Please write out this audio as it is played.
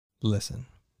Listen,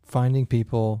 finding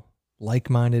people,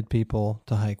 like-minded people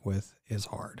to hike with is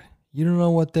hard. You don't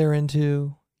know what they're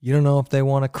into. You don't know if they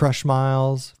want to crush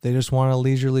miles, if they just want a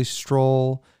leisurely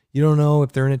stroll. You don't know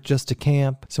if they're in it just to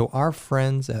camp. So our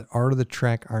friends at Art of the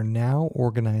Trek are now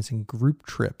organizing group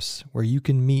trips where you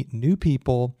can meet new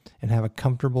people and have a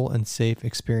comfortable and safe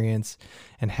experience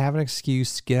and have an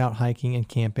excuse to get out hiking and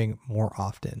camping more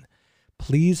often.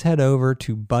 Please head over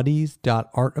to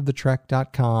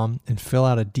buddies.artofthetrek.com and fill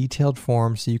out a detailed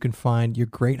form so you can find your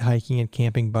great hiking and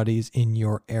camping buddies in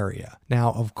your area.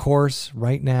 Now, of course,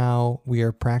 right now we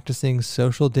are practicing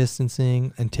social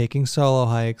distancing and taking solo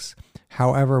hikes.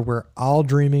 However, we're all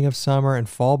dreaming of summer and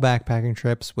fall backpacking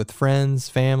trips with friends,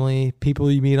 family, people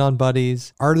you meet on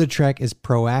Buddies. Art of the Trek is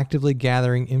proactively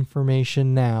gathering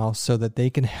information now so that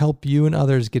they can help you and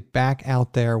others get back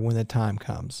out there when the time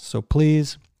comes. So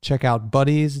please check out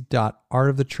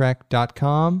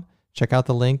buddies.artofthetrek.com. Check out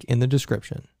the link in the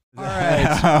description. All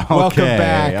right. Welcome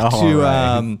back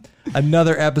to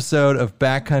another episode of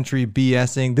Backcountry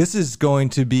BSing. This is going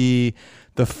to be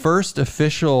the first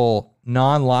official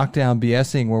non-lockdown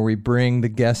BSing where we bring the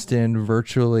guest in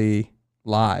virtually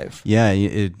live. Yeah,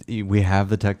 we have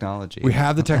the technology. We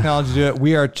have the technology to do it.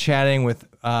 We are chatting with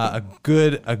a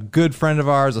good friend of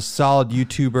ours, a solid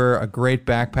YouTuber, a great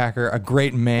backpacker, a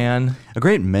great man, a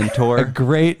great mentor. A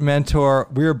great mentor.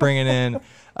 We are bringing in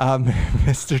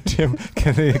Mr. Tim,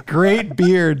 great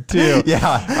beard too.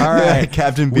 Yeah. All right.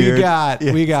 Captain Beard.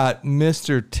 We got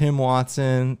Mr. Tim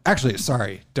Watson. Actually,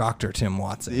 sorry, Dr. Tim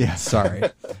Watson. Yeah. Sorry.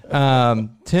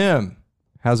 Tim,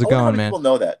 how's it going, man? People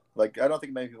know that. Like, I don't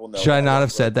think many people know. Should I not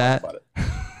have said that?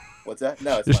 What's that?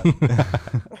 No, it's fine.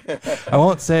 I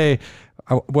won't say.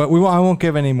 I won't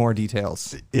give any more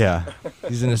details. Yeah.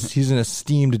 He's an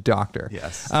esteemed doctor.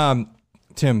 Yes.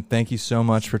 Tim, thank you so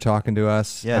much for talking to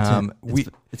us. Yeah, Tim,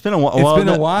 it's been a while. It's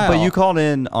been a while. But you called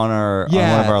in on on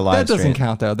one of our live that doesn't streams.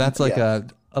 count though. That's like a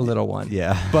little one.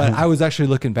 Yeah. But I was actually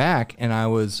looking back, and I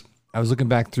was looking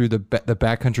back through the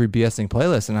Backcountry BSing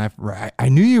playlist, and I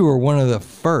knew you were one of the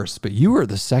first, but you were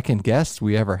the second guest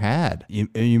we ever had. You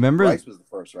remember? Bryce was the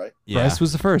first, right? Yeah. Bryce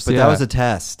was the first, but that was a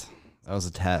test. That was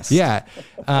a test. Yeah.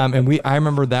 And I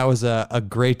remember that was a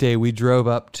great day. We drove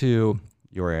up to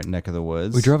your neck of the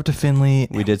woods. We drove up to Finley.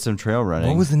 We did some trail running.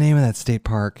 What was the name of that state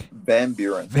park? Van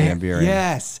Buren. Van Buren.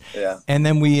 Yes. Yeah. And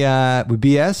then we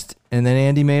BS'd, and then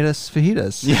Andy made us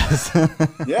fajitas. Yes.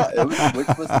 Yeah, which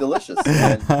was delicious.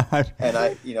 And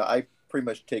I pretty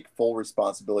much take full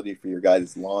responsibility for your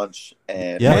guys' launch.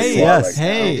 And yes.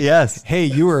 Hey,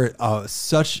 you are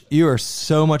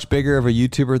so much bigger of a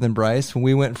YouTuber than Bryce. When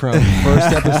we went from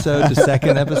first episode to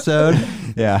second episode,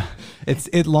 yeah,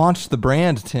 it launched the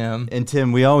brand, Tim. And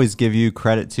Tim, we always give you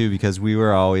credit too, because we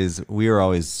were always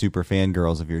super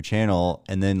fangirls of your channel,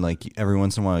 and then like every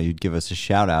once in a while you'd give us a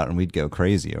shout out and we'd go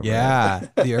crazy over it.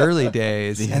 The early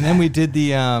days. Yeah. And then we did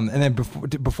the and then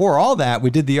before all that we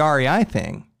did the REI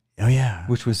thing. Oh yeah,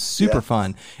 which was super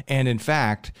fun. And in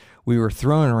fact, we were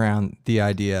throwing around the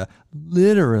idea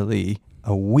literally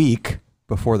a week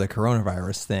before the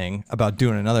coronavirus thing about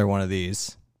doing another one of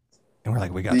these. And we're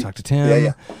like, we got to talk to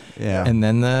Tim. Yeah. And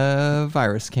then the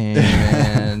virus came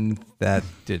and that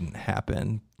didn't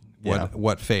happen.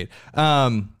 What fate.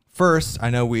 First, I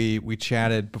know we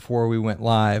chatted before we went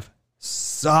live.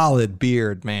 Solid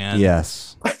beard, man.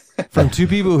 Yes. From two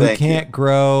people who can't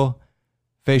grow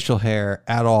facial hair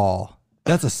at all.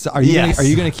 Are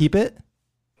you gonna keep it?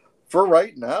 For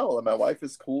right now, my wife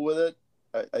is cool with it.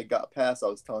 I got past. I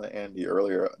was telling Andy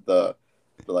earlier the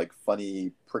like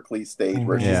funny prickly stage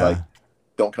where she's like,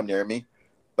 "Don't come near me."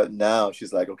 But now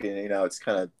she's like, "Okay, it's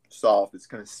kind of soft. It's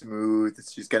kind of smooth.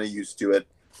 She's kind of used to it."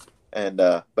 And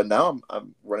but now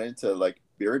I'm running into like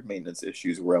beard maintenance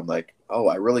issues where I'm like, "Oh,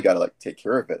 I really got to like take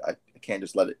care of it. I can't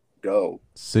just let it go."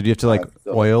 So do you have to like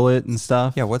oil it and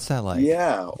stuff? Yeah, what's that like?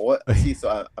 Yeah.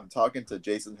 So I'm talking to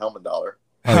Jason Helmendaler.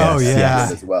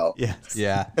 Yes. As well. Yes.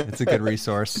 Yeah, it's a good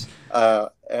resource.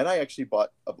 And I actually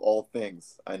bought, of all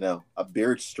things, I know, a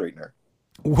beard straightener.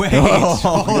 Wait,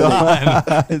 hold on.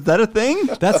 Is that a thing?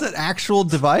 That's an actual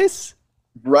device?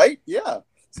 Right? Yeah.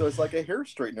 So it's like a hair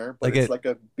straightener, but it's like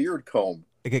a beard comb.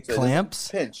 Like it clamps?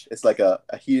 Pinch. It's like a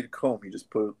heated comb. You just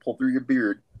pull through your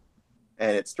beard,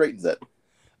 and it straightens it.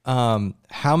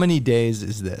 How many days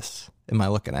is this? Am I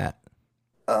looking at?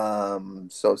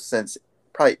 So since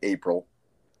probably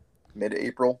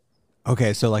mid-April.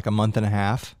 Okay, so like a month and a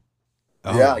half.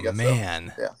 Oh, yeah, I guess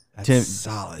man. So. Yeah, that's Tim,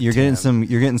 solid. You're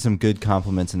getting some good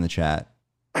compliments in the chat.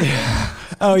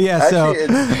 Oh yeah. Actually,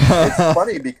 it's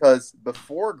funny because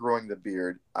before growing the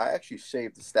beard, I actually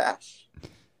shaved the stash.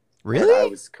 Really? And I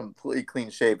was completely clean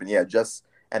shaven. Yeah,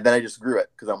 and then I just grew it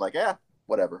because I'm like,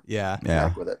 whatever. Yeah.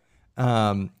 Back with it.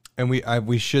 And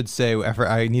we should say,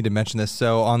 I need to mention this.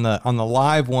 So on the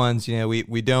live ones,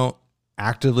 we don't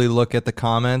actively look at the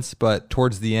comments, but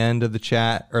towards the end of the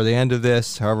chat or the end of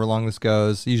this, however long this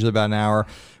goes, usually about an hour,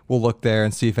 we'll look there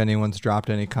and see if anyone's dropped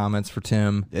any comments for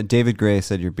Tim. David Gray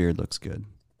said your beard looks good,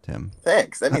 Tim.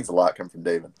 Thanks. That means a lot coming from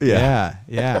David. Yeah.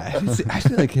 I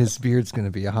feel like his beard's going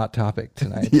to be a hot topic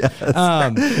tonight. Yes.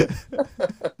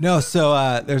 No,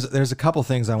 so there's a couple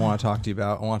things I want to talk to you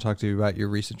about. I want to talk to you about your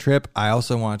recent trip. I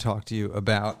also want to talk to you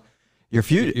about your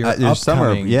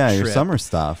summer, your summer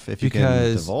stuff. If you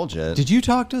can divulge it. Did you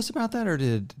talk to us about that, or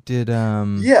did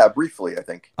Yeah, briefly, I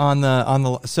think.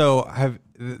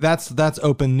 That's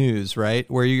open news,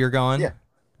 right? Where you're going? Yeah.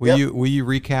 Will you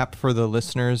recap for the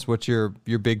listeners what your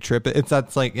big trip?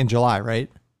 That's like in July, right?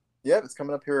 Yeah, it's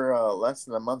coming up here less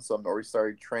than a month, so I'm already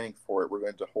started training for it. We're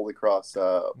going to Holy Cross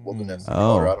Wilderness in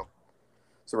Colorado.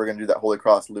 So we're going to do that Holy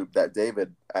Cross loop that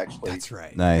David actually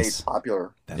made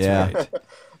popular. That's right.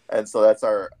 And so that's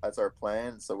our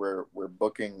plan. So we're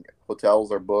booking,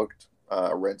 hotels are booked,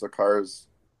 rental cars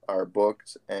are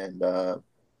booked, and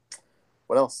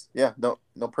what else? Yeah, no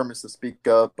permits to speak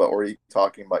of, but already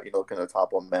talking about looking at the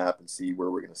top of the map and see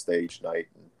where we're going to stay each night.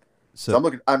 So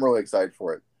I'm really excited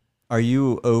for it. Are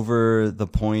you over the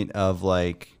point of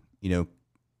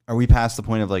are we past the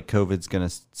point of COVID's going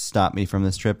to stop me from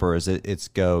this trip, or is it's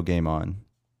go game on?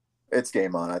 It's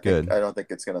game on. I don't think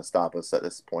it's going to stop us at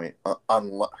this point.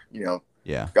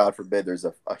 Yeah. God forbid there's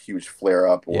a huge flare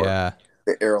up or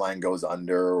the airline goes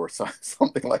under or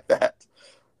something like that.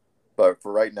 But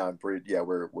for right now,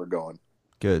 we're going.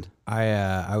 Good.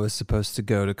 I was supposed to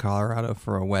go to Colorado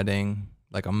for a wedding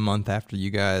like a month after you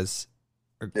guys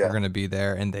are going to be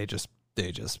there, and they just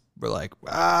were like,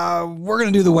 we're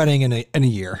going to do the wedding in a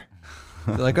year.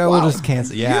 They're like, we'll just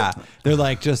cancel. Yeah. They're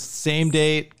like, just same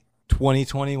date,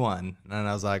 2021. And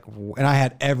I was like, and I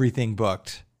had everything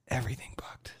booked.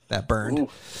 That burned. Ooh.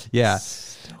 Yeah.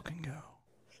 Still can go.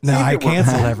 No, I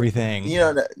canceled everything.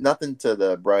 Nothing to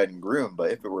the bride and groom, but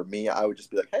if it were me, I would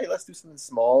just be like, hey, let's do something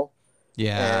small.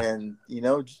 Yeah. And,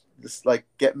 just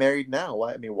get married now.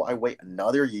 Why wait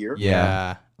another year?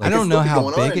 Yeah. I don't know how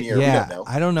big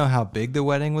I don't know how big the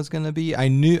wedding was going to be. I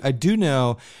do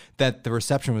know that the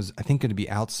reception was, I think, going to be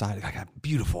outside, like a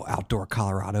beautiful outdoor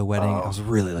Colorado wedding. I was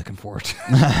really looking forward to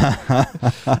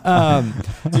it.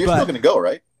 So you're still going to go,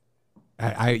 right?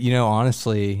 I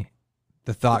honestly,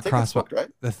 the thought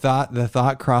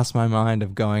crossed my mind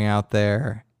of going out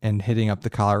there and hitting up the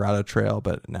Colorado Trail,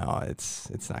 but no,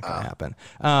 it's not going to happen.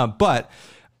 But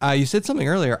you said something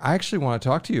earlier. I actually want to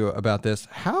talk to you about this.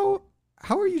 How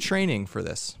are you training for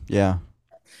this? Yeah.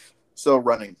 So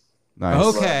running.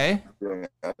 Nice. Okay.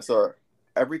 So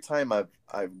every time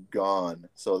I've gone,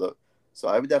 so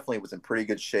I definitely was in pretty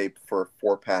good shape for a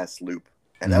 4-pass loop,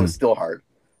 and that was still hard.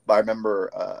 But I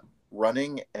remember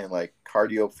running and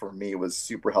cardio for me was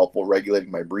super helpful, regulating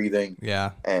my breathing,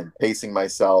 and pacing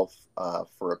myself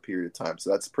for a period of time. So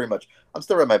that's pretty much. I'm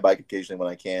still riding my bike occasionally when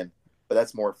I can, but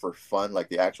that's more for fun. Like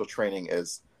the actual training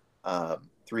is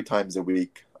 3 times a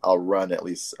week. I'll run at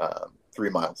least 3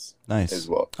 miles. Nice as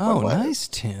well. Oh, nice,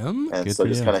 Tim. And so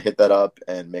just kind of hit that up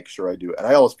and make sure I do it. And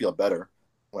I always feel better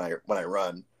when I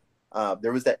run.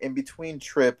 There was that in between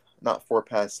trip, not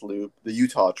 4-pass loop, the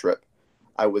Utah trip.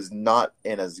 I was not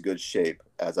in as good shape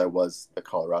as I was the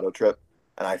Colorado trip,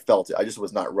 and I felt it. I just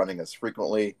was not running as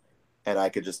frequently, and I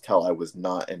could just tell I was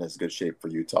not in as good shape for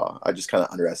Utah. I just kind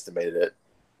of underestimated it,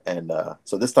 and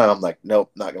so this time I'm like, nope,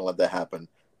 not going to let that happen.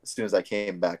 As soon as I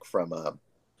came back from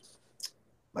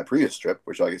my previous trip,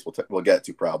 which I guess we'll get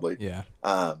to probably,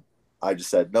 I just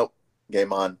said, nope,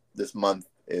 game on. This month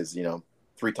is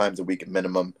 3 times a week at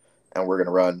minimum, and we're going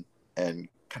to run and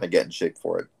kind of get in shape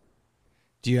for it.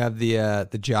 Do you have the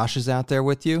Joshes out there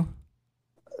with you?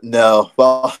 No.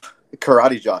 Well,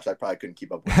 karate Josh, I probably couldn't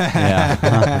keep up with.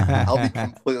 Yeah. I'll be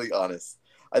completely honest.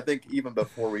 I think even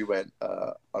before we went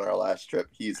on our last trip,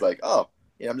 he's like, I'm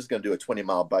just going to do a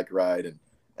 20-mile bike ride and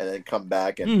then come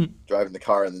back and drive in the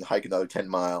car and then hike another 10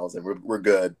 miles and we're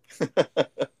good.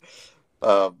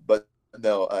 But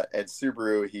no, and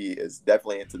Subaru, he is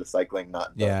definitely into the cycling.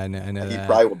 I know he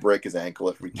probably will break his ankle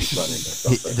if we keep running.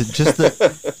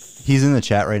 He's in the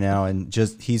chat right now, and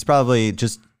he's probably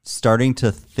just starting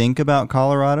to think about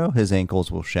Colorado. His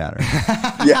ankles will shatter.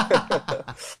 Yeah.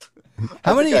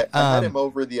 How many? I had him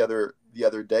over the other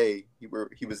day. He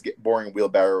was boring a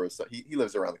wheelbarrow. So he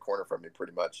lives around the corner from me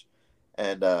pretty much,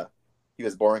 and he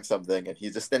was boring something, and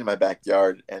he's just standing in my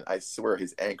backyard, and I swear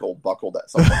his ankle buckled at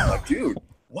something. I'm like, dude.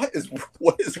 What is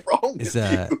wrong with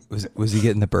you? Was he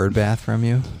getting the bird bath from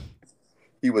you?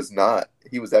 He was not.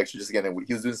 he was actually just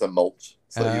he was doing some mulch,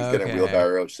 so he was getting a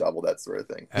wheelbarrow, shovel, that sort of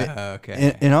thing.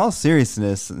 Okay. In all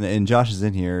seriousness, and Josh is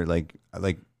in here, like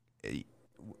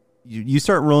you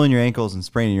start rolling your ankles and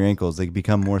spraining your ankles, they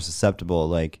become more susceptible.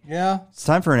 Like, yeah, it's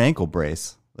time for an ankle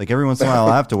brace. Like every once in a while,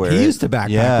 I have to wear it. He used to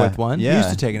backpack with one. Yeah. He used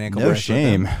to take an ankle brace. No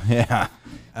shame. Yeah.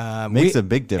 Makes a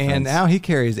big difference. And now he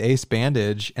carries Ace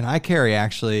bandage, and I carry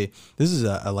this is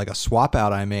like a swap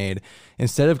out I made. I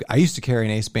used to carry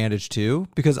an Ace bandage too,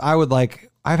 because I've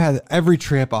had every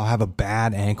trip I'll have a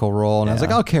bad ankle roll, and I was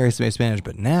like, I'll carry some Ace bandage,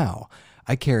 but now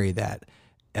I carry that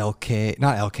I carry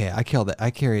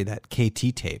that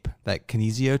KT tape, that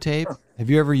Kinesio tape. Have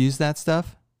you ever used that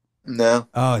stuff? No.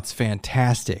 Oh, it's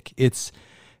fantastic. It's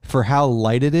for how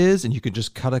light it is, and you could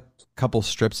just cut a couple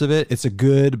strips of it. It's a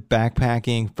good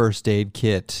backpacking first aid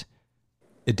kit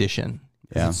edition.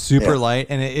 Yeah. It's super light,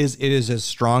 and it is as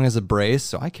strong as a brace,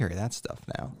 so I carry that stuff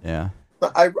now. Yeah.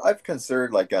 I've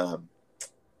considered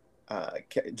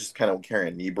just kind of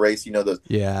carrying a knee brace,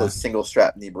 those single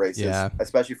strap knee braces,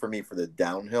 especially for me for the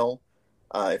downhill.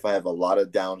 If I have a lot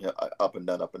of downhill, up and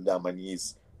down, my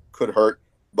knees could hurt.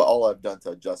 But all I've done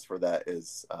to adjust for that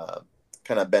is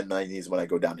kind of bend my knees when I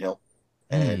go downhill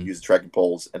and use trekking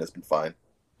poles, and it's been fine.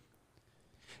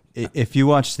 If you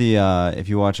watch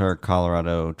our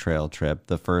Colorado trail trip,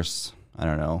 the first, I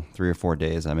don't know, 3 or 4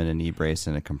 days, I'm in a knee brace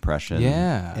and a compression,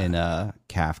 and a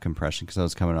calf compression because I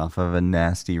was coming off of a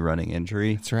nasty running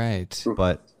injury. That's right.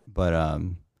 But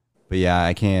yeah,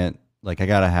 I can't. I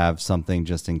gotta have something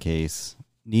just in case.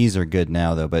 Knees are good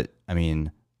now though, but I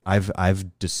mean,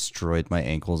 I've destroyed my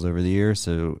ankles over the years.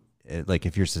 So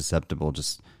if you're susceptible,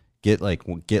 just get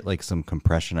some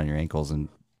compression on your ankles, and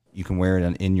you can wear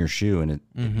it in your shoe, and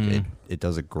it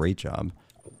does a great job.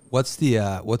 What's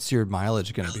your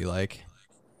mileage going to be like?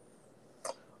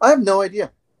 I have no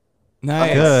idea.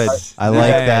 Nice. Good. I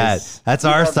like that. That's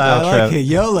our style trip. I like it.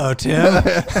 YOLO, Tim.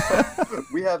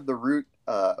 We have the route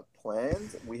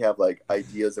planned. We have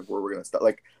ideas of where we're going to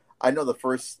start. I know the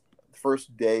first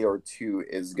day or two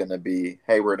is going to be,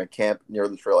 hey, we're going to camp near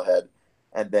the trailhead,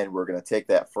 and then we're going to take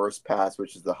that first pass,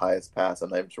 which is the highest pass. I'm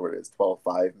not even sure what it is,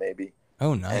 12.5 maybe.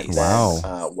 Oh, nice. And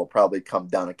then, we'll probably come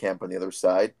down and camp on the other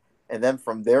side. And then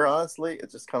from there, honestly,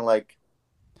 it's just kind of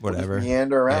whatever. We'll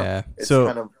meander around. Yeah. It's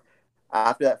kind of,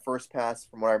 after that first pass,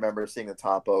 from what I remember seeing the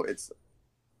topo, it's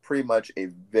pretty much a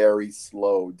very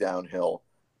slow downhill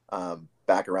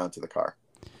back around to the car.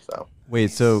 So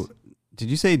wait, so did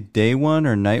you say day one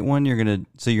or night one? You're gonna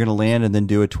land and then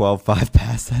do a 12.5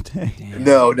 pass that day? Damn.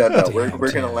 No.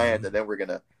 We're gonna land and then we're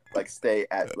gonna stay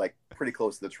at pretty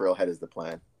close to the trailhead is the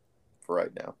plan for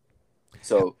right now.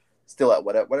 So still at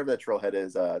whatever that trailhead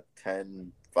is,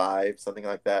 10.5, something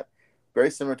like that.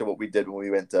 Very similar to what we did when we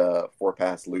went to Four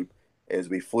Pass Loop. Is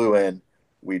we flew in,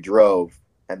 we drove,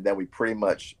 and then we pretty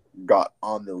much got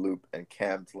on the loop and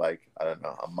camped I don't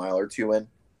know, a mile or two in.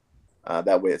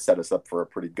 That way it set us up for a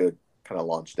pretty good kind of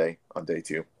launch day on day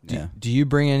 2. Do you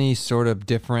bring any sort of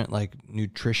different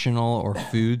nutritional or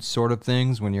food sort of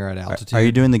things when you're at altitude? Are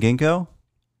you doing the ginkgo?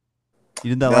 You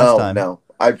did that last time. No.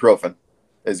 Ibuprofen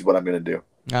is what I'm going to do.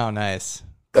 Oh, nice.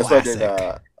 That's Classic. What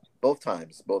I did both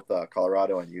times, both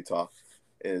Colorado and Utah.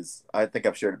 I think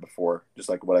I've shared it before, just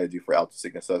what I do for altitude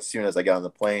sickness. So as soon as I get on the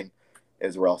plane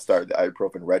is where I'll start the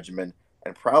ibuprofen regimen.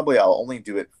 And probably I'll only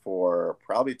do it for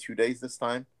 2 days this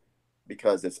time,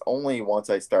 because it's only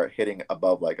once I start hitting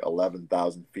above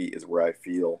 11,000 feet is where I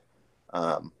feel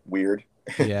weird.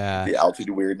 Yeah. The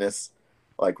altitude weirdness.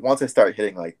 Once I start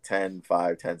hitting 10.5,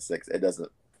 10.6, it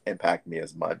doesn't impact me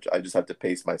as much. I just have to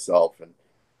pace myself and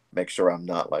make sure I'm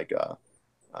not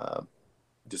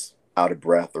just out of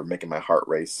breath or making my heart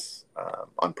race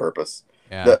on purpose.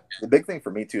 Yeah. The big thing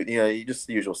for me too, you just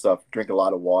the usual stuff. Drink a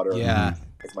lot of water. Yeah.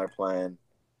 Is my plan.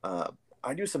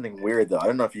 I do something weird though. I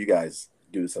don't know if you guys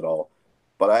do this at all,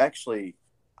 but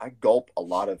I gulp a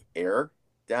lot of air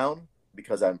down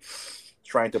because I'm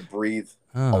trying to breathe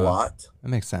a lot. That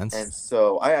makes sense. And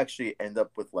so I actually end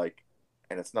up with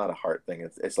and it's not a heart thing.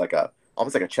 It's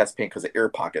almost like a chest pain because the air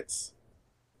pockets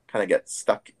kind of get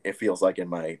stuck. It feels in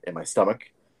my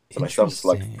stomach. So my stomach's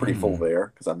pretty full of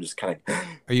air because I'm just kind of.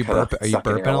 Are you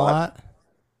burping a lot?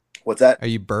 What's that? Are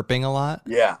you burping a lot?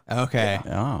 Yeah. Okay.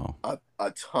 Yeah. Oh,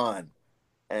 a ton.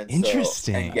 And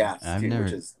interesting. And gas too,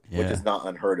 which is not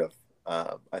unheard of.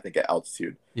 I think at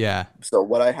altitude. Yeah. So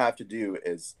what I have to do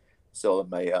is,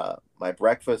 my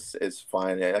breakfast is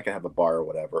fine. I can have a bar or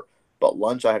whatever, but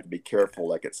lunch I have to be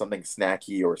careful. It's something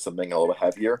snacky or something a little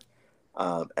heavier.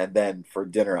 And then for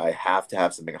dinner I have to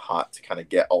have something hot to kind of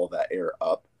get all that air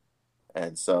up.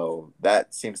 And so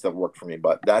that seems to work for me,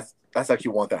 but that's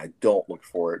actually one thing I don't look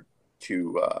forward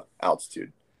to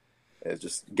altitude. It's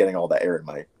just getting all that air in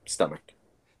my stomach.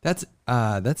 That's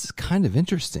kind of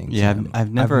interesting. Yeah, Jim.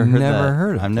 I've never heard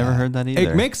that. I've never heard that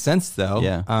either. It makes sense though.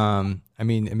 Yeah. I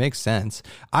mean, it makes sense.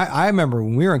 I remember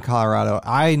when we were in Colorado,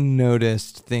 I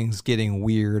noticed things getting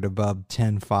weird above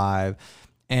 10.5,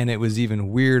 and it was even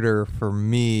weirder for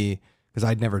me because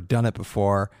I'd never done it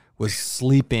before. Was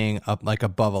sleeping up like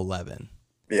above 11.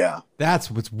 Yeah,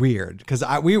 That's what's weird because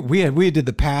we did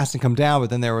the pass and come down, but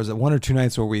then there was one or two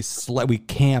nights where we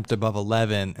camped above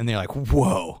 11, and they're like,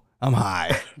 whoa. I'm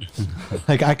high.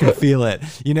 Like I can feel it,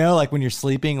 you know, like when you're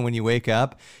sleeping and when you wake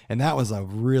up. And that was a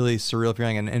really surreal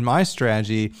feeling. And my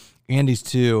strategy, Andy's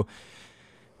too,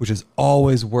 which has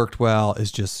always worked well,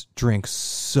 is just drink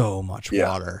so much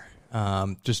water.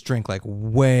 Just drink like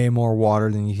way more water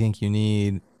than you think you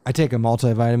need. I take a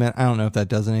multivitamin. I don't know if that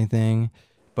does anything,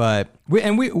 but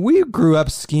we grew up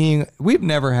skiing. We've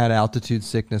never had altitude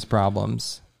sickness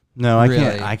problems. No,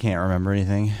 Really. I can't remember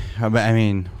anything. But I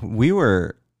mean, we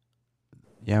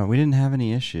didn't have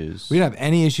any issues. We didn't have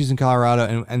any issues in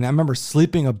Colorado. And I remember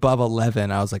sleeping above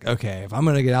 11. I was like, okay, if I'm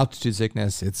going to get altitude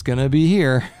sickness, it's going to be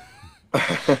here.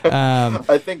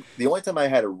 I think the only time I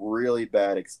had a really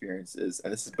bad experience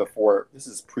and this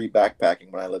is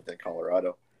pre-backpacking when I lived in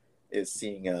Colorado, is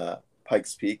seeing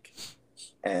Pikes Peak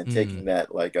and taking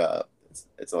that like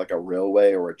it's like a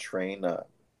railway or a train, a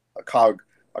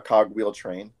cogwheel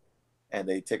train, and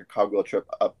they take a cogwheel trip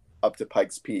up to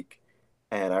Pikes Peak.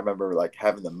 And I remember like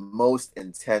having the most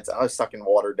intense. I was sucking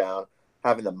water down,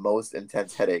 having the most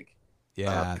intense headache.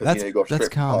 Yeah, because you go straight from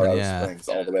common. Colorado Yeah, Springs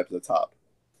all the way up to the top.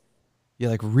 yeah,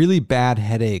 like really bad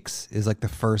headaches is like the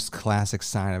first classic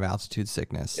sign of altitude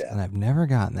sickness. Yeah. And I've never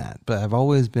gotten that, but I've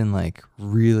always been like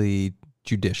really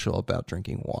judicial about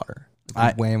drinking water.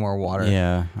 Like, way more water.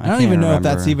 Yeah. I don't even know if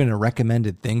that's even a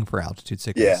recommended thing for altitude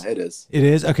sickness. Yeah, it is. It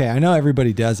is? Okay, I know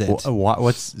everybody does it.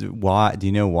 Why? Do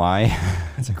you know why?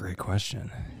 That's a great question.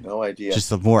 No idea.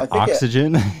 Just more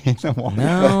oxygen in the water.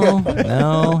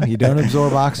 No, you don't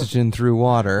absorb oxygen through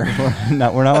water.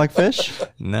 We're not like fish.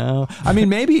 No, I mean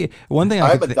maybe one thing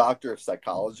I'm a doctor of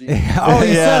psychology. Oh,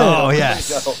 you said it. Oh,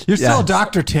 yes. You're still a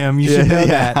doctor, Tim. You should know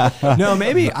Yeah. that. No,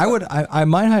 maybe I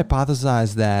might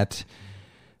hypothesize that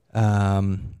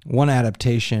one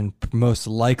adaptation most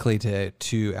likely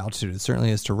to altitude, it certainly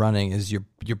is to running, is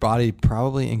your body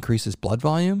probably increases blood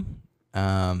volume.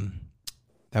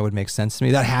 That would make sense to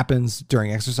me. That happens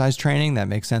during exercise training. That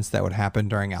makes sense. That would happen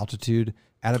during altitude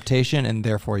adaptation, and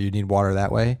therefore you need water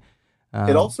that way.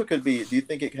 It also could be. Do you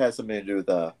think it has something to do with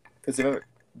because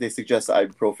they suggest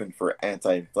ibuprofen for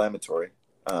anti-inflammatory?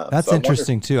 That's so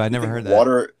interesting too. I never heard that.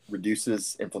 Water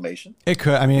reduces inflammation. It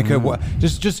could. I mean, it could.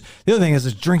 Just the other thing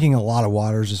is drinking a lot of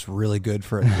water is just really good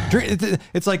for it.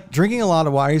 It's like drinking a lot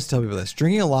of water. I used to tell people this: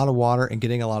 drinking a lot of water and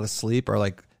getting a lot of sleep are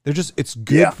like it's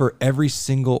good for every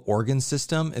single organ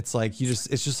system. It's like it's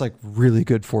just like really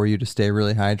good for you to stay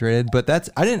really hydrated. But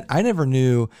I never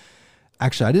knew.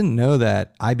 Actually, I didn't know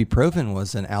that ibuprofen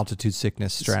was an altitude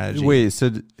sickness strategy. Wait,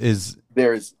 so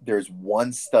there's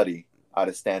one study out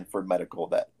of Stanford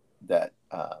Medical that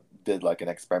did like an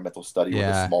experimental study with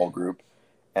a small group,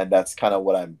 and that's kind of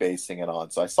what I'm basing it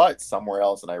on. So I saw it somewhere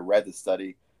else, and I read the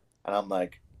study, and I'm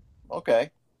like,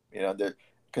 okay,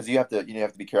 because you have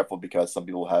to be careful because some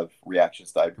people have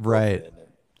reactions to ibuprofen. Right.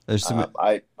 And,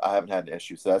 I haven't had an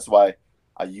issue, so that's why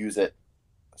I use it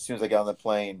as soon as I get on the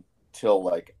plane till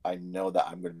like I know that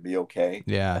I'm going to be okay.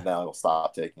 Yeah. And then I'll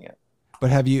stop taking it.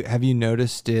 But have you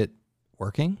noticed it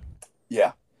working?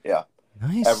 Yeah.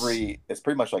 Nice. It's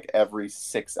pretty much like every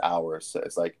 6 hours. So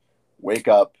it's like wake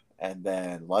up and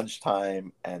then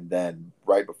lunchtime and then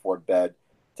right before bed,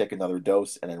 take another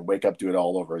dose and then wake up, do it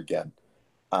all over again.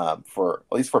 For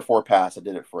at least for 4 passes, I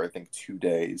did it for I think 2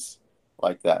 days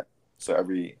like that. So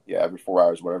every 4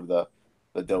 hours, whatever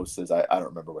the dose is, I don't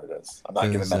remember what it is. I'm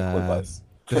not giving medical advice.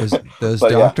 Those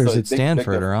doctors at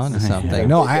Stanford are on to something.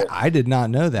 No, I did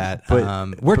not know that.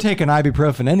 But we're taking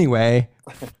ibuprofen anyway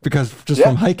because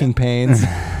from hiking pains.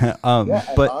 And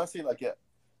honestly, like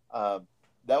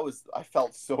I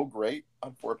felt so great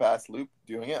on 4 pass loop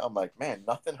doing it. I'm like, man,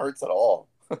 nothing hurts at all.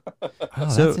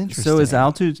 That's interesting. So is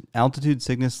altitude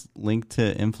sickness linked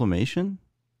to inflammation?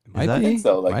 I think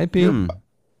so. Like, might be.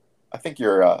 I think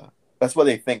you're. That's what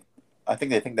they think. I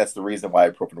think they think that's the reason why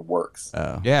ibuprofen works.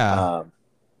 Oh. Yeah.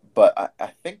 But I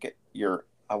think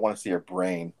I want to see your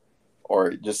brain,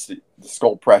 or just the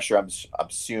skull pressure. I'm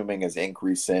assuming is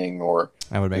increasing, or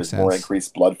that would make sense. More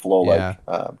increased blood flow,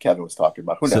 like Kevin was talking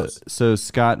about. Who knows? So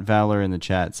Scott Valor in the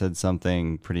chat said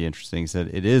something pretty interesting. He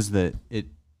said easy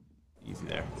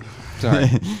there. Sorry.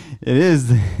 It is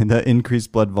the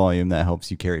increased blood volume that helps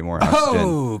you carry more oxygen.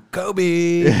 Oh,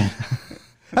 Kobe.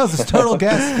 That was a total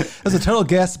guess. That was a total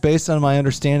guess based on my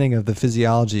understanding of the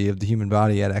physiology of the human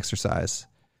body at exercise.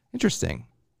 Interesting.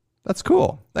 That's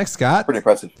cool. Thanks, Scott. Pretty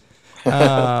impressive.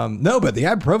 No, but the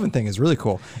ibuprofen thing is really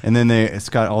cool. And then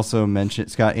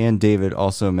Scott and David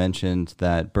also mentioned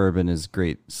that bourbon is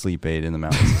great sleep aid in the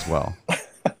mountains as well.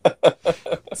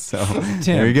 So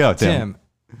there you go, Tim.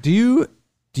 Do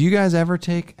you guys ever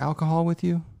take alcohol with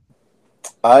you?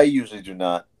 I usually do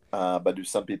not, but do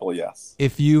some people? Yes.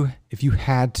 If you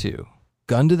had to,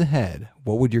 gun to the head,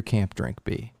 what would your camp drink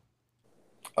be?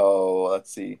 Oh,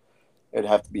 let's see. It'd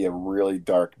have to be a really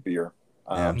dark beer.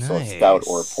 So Nice. a stout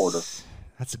or a porter.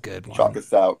 That's a good one. Chocolate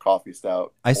stout, coffee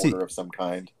stout, I porter see. of some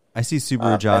kind. I see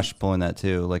Subaru Josh pulling that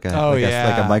too, like a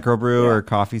yeah. microbrew Yeah. or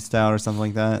coffee stout or something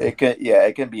like that. It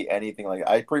can be anything like that.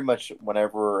 I pretty much,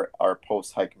 whenever our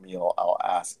post hike meal, I'll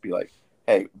be like,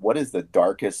 hey, what is the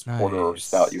darkest porter or Nice.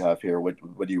 stout you have here? What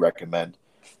do you recommend?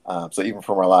 So even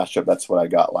from our last trip, that's what I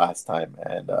got last time.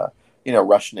 And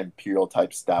Russian Imperial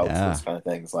type stouts, Yeah. those kind of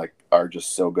things are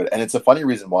just so good. And it's a funny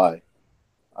reason why.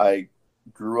 I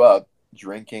grew up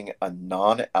drinking a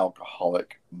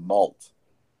non-alcoholic malt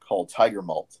called Tiger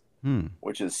Malt,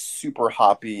 which is super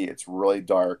hoppy. It's really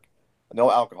dark,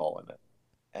 no alcohol in it.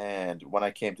 And when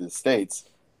I came to the States,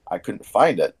 I couldn't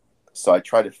find it. So I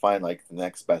tried to find like the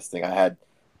next best thing. I had,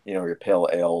 your pale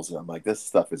ales, and I'm like, this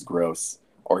stuff is gross.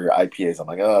 Or your IPAs, I'm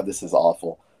like, oh, this is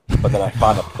awful. But then I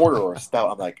found a porter or a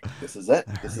stout. I'm like, this is it.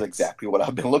 This is exactly what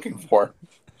I've been looking for.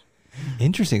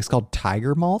 Interesting. It's called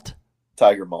Tiger Malt.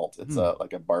 Tiger Malt. It's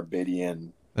like a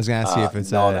Barbadian I was gonna see if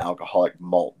it's non-alcoholic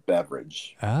malt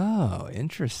beverage. Oh,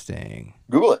 interesting.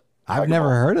 Google it. I've Tiger never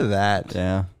Malt. heard of that.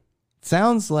 Yeah.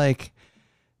 Sounds like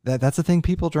that's a thing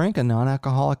people drink, a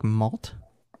non-alcoholic malt.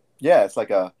 Yeah, it's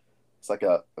like a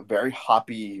very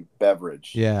hoppy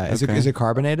beverage. Yeah. Is Okay. it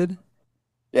carbonated?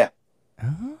 Yeah.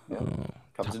 Oh. Yeah.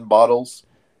 Comes in bottles.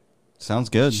 Sounds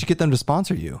You good. should get them to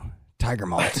sponsor you. Tiger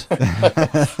Malt. Do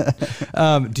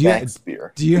Thanks,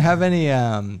 beer. you have any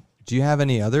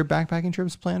other backpacking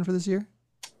trips planned for this year?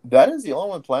 That is the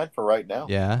only one planned for right now.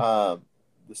 Yeah.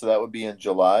 So that would be in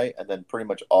July, and then pretty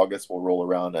much August will roll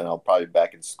around, and I'll probably be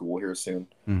back in school here soon.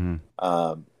 Mm-hmm.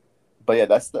 But yeah,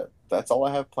 that's all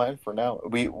I have planned for now.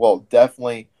 We will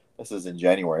definitely. This is in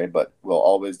January, but we'll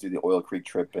always do the Oil Creek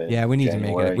trip in Yeah, we need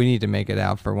January. to make it. We need to make it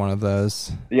out for one of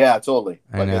those. Yeah, totally.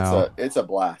 I know. It's a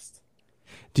blast.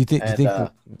 Do you think?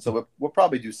 So we'll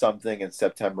probably do something in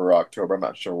September or October. I'm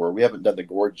not sure where. We haven't done the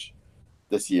gorge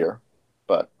this year,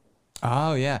 but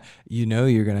Oh yeah,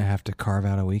 you're gonna have to carve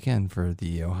out a weekend for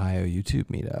the Ohio YouTube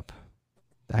meetup.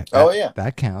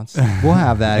 That counts. We'll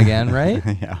have that again, right?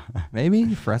 Yeah. Maybe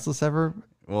if Restless ever.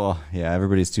 Well, yeah,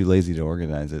 everybody's too lazy to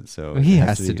organize it, so He it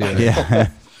has to do it. Yeah.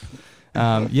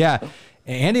 Yeah.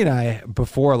 Andy and I,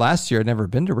 before last year, had never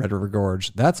been to Red River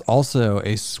Gorge. That's also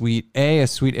a sweet area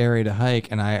to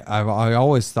hike. And I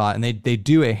always thought, and they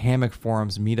do a Hammock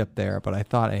Forums meetup there, but I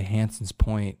thought a Hanson's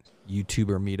Point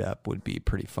YouTuber meetup would be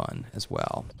pretty fun as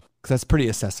well, because that's pretty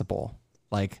accessible.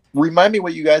 Like, remind me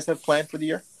what you guys have planned for the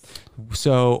year.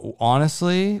 so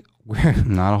honestly, we're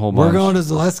Not a whole bunch. we're going to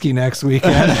Zaleski next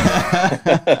weekend.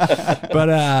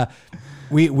 But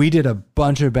we did a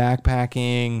bunch of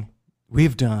backpacking.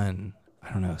 We've done,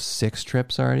 I don't know, 6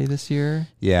 trips already this year.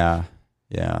 Yeah.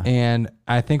 Yeah. And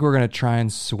I think we're going to try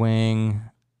and swing.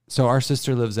 So our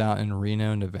sister lives out in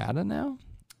Reno, Nevada now.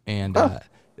 And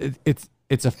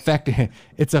it's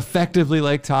effectively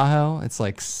Lake Tahoe. It's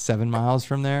like 7 miles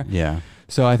from there. Yeah.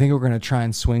 So I think we're going to try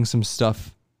and swing some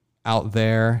stuff out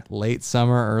there late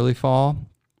summer, early fall.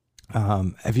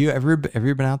 Have you ever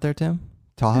been out there, Tim?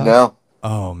 Tahoe? No,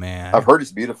 Oh man. I've heard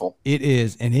it's beautiful. It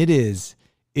is, and it is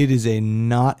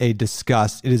not a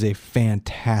disgust. It is a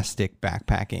fantastic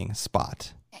backpacking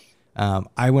spot.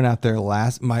 I went out there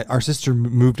our sister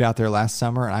moved out there last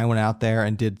summer, and I went out there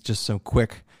and did just some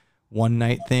quick one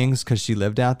night things because she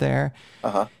lived out there.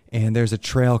 Uh-huh. And there's a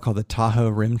trail called the Tahoe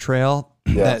Rim Trail.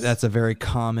 Yes. That's a very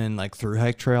common like through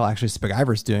hike trail. Actually,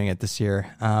 Spigiver's doing it this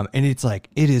year. And it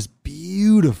is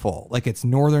beautiful. Like it's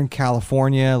Northern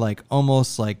California, like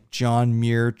almost like John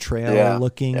Muir Trail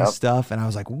looking stuff. And I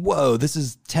was like, whoa, this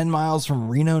is 10 miles from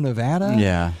Reno, Nevada.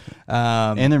 Yeah.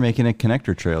 And they're making a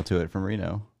connector trail to it from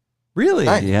Reno. Really?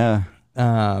 Nice. Yeah.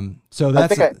 So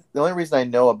that's the only reason I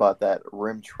know about that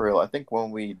rim trail, I think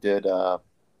when we did,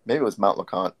 maybe it was Mount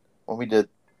LeConte. When we did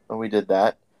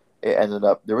that, it ended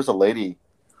up, there was a lady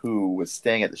who was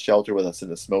staying at the shelter with us in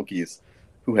the Smokies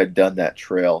who had done that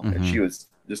trail, and she was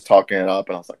just talking it up,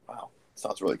 and I was like, wow,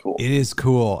 sounds really cool. It is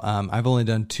cool. I've only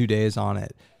done 2 days on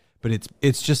it, but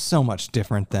it's just so much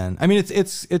different than, I mean,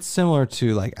 it's similar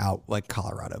to like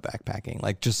Colorado backpacking,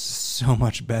 like just so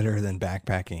much better than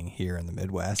backpacking here in the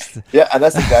Midwest. Yeah, and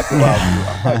that's exactly what I'll do.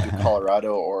 I'll probably do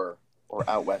Colorado or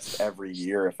out west every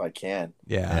year if I can.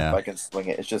 Yeah. If I can swing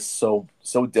it. It's just so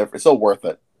different. It's so worth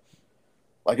it.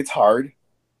 Like, it's hard,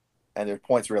 and there's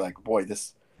points where you're like, boy,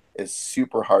 this is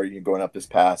super hard. You're going up this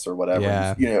pass or whatever.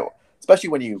 Yeah. You know, especially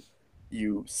when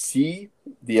you see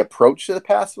the approach to the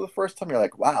pass for the first time, you're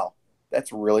like, wow,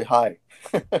 that's really high.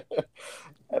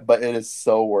 But it is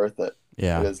so worth it.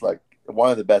 Yeah. It is like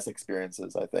one of the best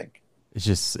experiences, I think.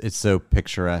 It's so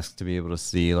picturesque to be able to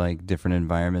see like different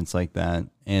environments like that.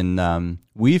 And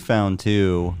we found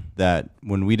too that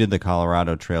when we did the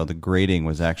Colorado Trail, the grading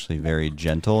was actually very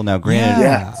gentle. Now, granted,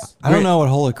 Yes. I don't know what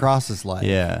Holy Cross is like.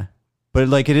 yeah, but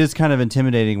like it is kind of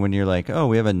intimidating when you're like, oh,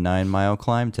 we have a 9-mile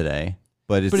climb today,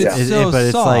 but it's so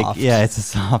like, soft. yeah, it's a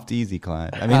soft, easy climb.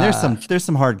 I mean, there's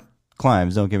some hard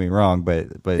climbs. Don't get me wrong, but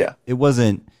Yeah. it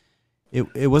wasn't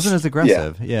as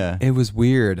aggressive. Yeah. It was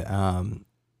weird.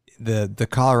 The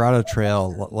Colorado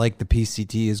Trail, like the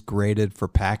PCT, is graded for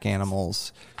pack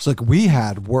animals. So like we've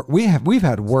had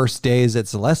worse days at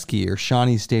Zaleski or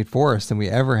Shawnee State Forest than we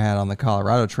ever had on the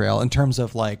Colorado Trail in terms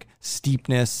of like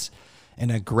steepness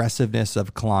and aggressiveness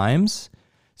of climbs.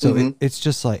 So it's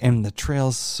just like, and the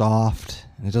trail's soft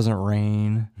and it doesn't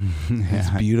rain. It's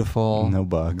beautiful. No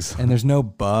bugs. And there's no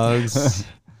bugs.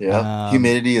 Yeah.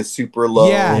 Humidity is super low.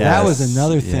 Yeah, that was Yes.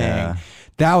 another thing. Yeah.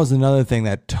 That was another thing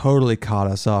that totally caught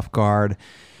us off guard.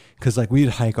 Because like we'd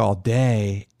hike all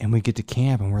day and we get to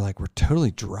camp and we're like, we're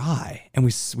totally dry and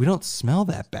we don't smell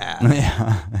that bad.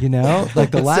 Yeah. You know,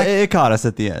 like the lack. It caught us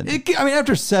at the end. I mean,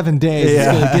 after 7 days, it's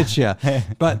gonna get you.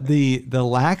 But the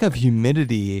lack of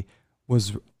humidity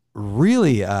was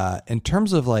really, in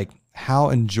terms of like how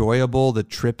enjoyable the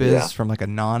trip is from like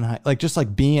a like just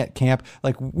like being at camp.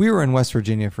 Like we were in West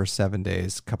Virginia for 7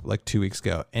 days, 2 weeks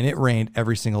ago, and it rained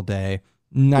every single day.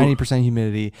 90%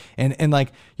 humidity, and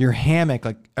like your hammock,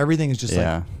 like everything is just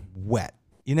like wet.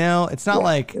 You know, it's not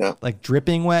like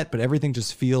dripping wet, but everything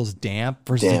just feels damp.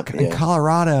 Versus in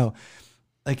Colorado,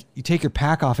 like you take your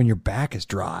pack off and your back is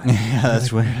dry. Yeah,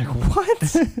 that's like, weird. like, what?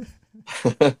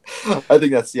 I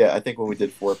think I think when we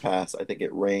did Four Pass, I think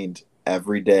it rained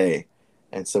every day,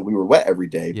 and so we were wet every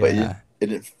day, but it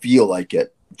didn't feel like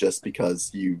it just because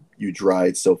you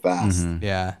dried so fast. Mm-hmm.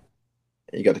 Yeah,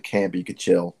 and you got to camp, you could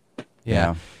chill.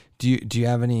 Yeah. Do you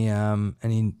have any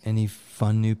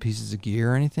fun new pieces of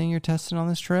gear or anything you're testing on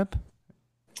this trip?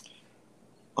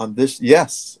 On this,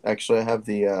 yes, actually, I have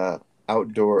the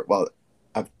outdoor. Well,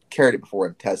 I've carried it before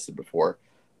and tested before,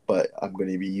 but I'm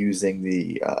going to be using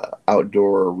the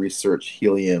Outdoor Research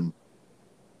Helium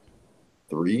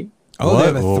 3. Oh, they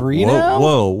have a 3 now.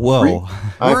 Whoa!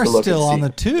 We're still on the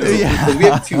 2. Because we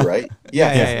have 2, right?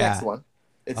 Yeah, yeah. The next one.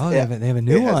 They have a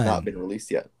new one. It has not been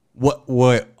released yet. What?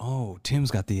 Oh,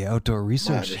 Tim's got the Outdoor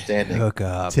Research understanding.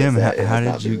 hookup. Tim, It has how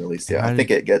not did been you? released yet. I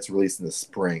think it gets released in the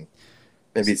spring.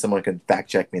 Maybe someone can fact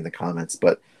check me in the comments,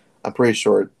 but I'm pretty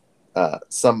sure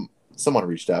someone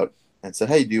reached out and said,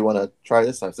 "Hey, do you want to try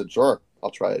this?" And I said, "Sure,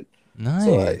 I'll try it."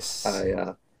 Nice.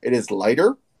 So it is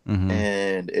lighter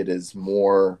and it is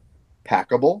more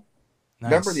packable.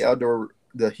 Nice. Remember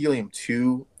the Helium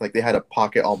 2, like they had a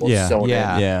pocket almost sewn in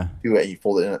Yeah. to it, and you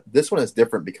fold it in. This one is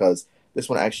different because this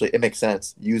one actually, it makes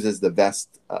sense, uses the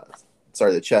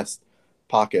the chest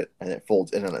pocket, and it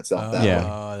folds in on itself that way.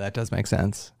 Oh, that does make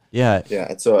sense. Yeah. Yeah,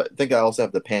 and so I think I also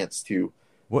have the pants too,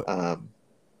 What? for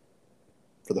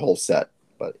the whole set.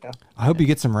 But yeah, I hope you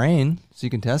get some rain so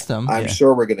you can test them. I'm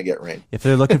sure we're gonna get rain. If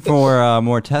they're looking for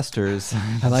more testers,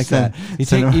 I like that. You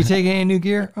take any new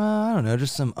gear? I don't know,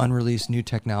 just some unreleased new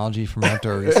technology from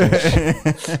Outdoor Research.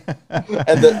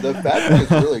 And the fabric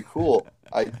is really cool.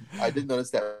 I did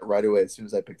notice that right away as soon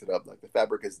as I picked it up. Like the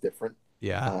fabric is different.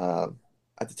 Yeah.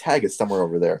 The tag is somewhere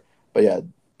over there. But yeah,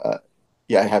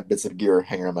 I have bits of gear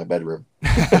hanging around my bedroom.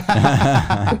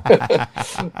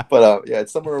 But yeah,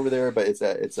 it's somewhere over there. But it's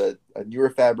a newer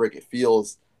fabric. It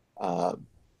feels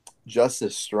just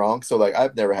as strong. So like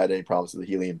I've never had any problems with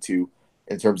the Helium 2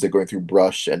 in terms of going through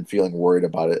brush and feeling worried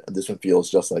about it. And this one feels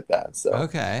just like that. So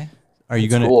Okay. are you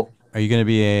it's gonna cool. are you gonna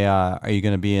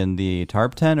be in the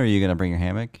tarp tent, or are you gonna bring your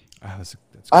hammock? That's a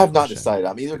I have good not question. decided.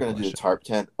 I'm either That's a going good to do the question. tarp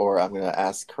tent or I'm going to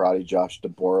ask Karate Josh to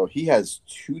borrow. He has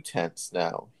 2 tents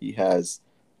now. He has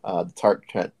the tarp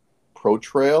tent Pro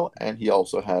Trail, and he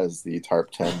also has the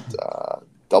tarp tent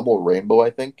Double Rainbow, I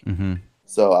think. Mm-hmm.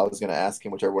 So I was going to ask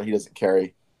him whichever one he doesn't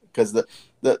carry, because the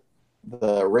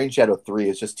Rain Shadow 3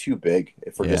 is just too big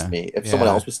for just me. If someone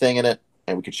else was staying in it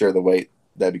and we could share the weight,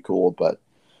 that'd be cool. But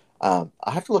I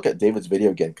have to look at David's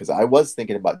video again, because I was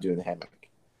thinking about doing the hammock.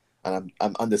 and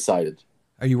I'm undecided.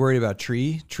 Are you worried about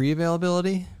tree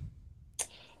availability?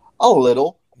 A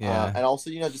little, Yeah. and also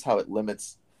just how it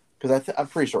limits, because I'm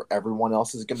pretty sure everyone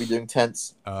else is going to be doing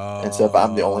tents, Oh. and so if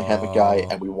I'm the only hammock guy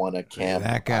and we want to camp,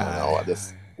 That guy. I don't know,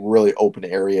 this really open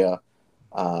area.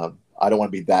 I don't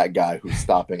want to be that guy who's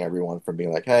stopping everyone from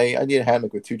being like, "Hey, I need a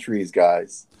hammock with 2 trees,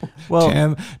 guys."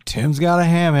 Well, Tim's got a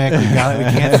hammock. We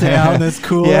can't stay out in this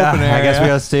cool yeah, open area. I guess we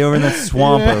got to stay over in that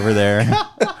swamp over there.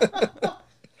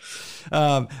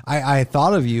 I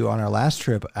thought of you on our last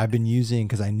trip. I've been using,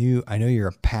 because I know you're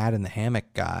a pad in the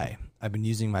hammock guy. I've been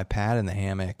using my pad in the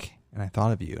hammock, and I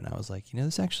thought of you, and I was like,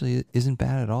 this actually isn't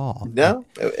bad at all. No,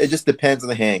 it just depends on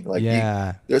the hang. Like,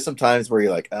 yeah, there's some times where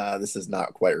you're like, this is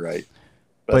not quite right.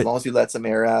 But as long as you let some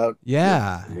air out,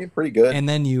 yeah, you're pretty good. And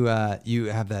then you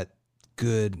have that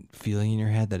good feeling in your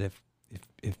head that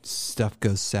if stuff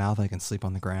goes south, I can sleep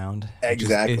on the ground.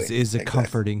 Exactly, is a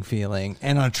comforting feeling.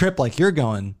 And on a trip like you're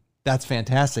going, that's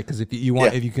fantastic, because if you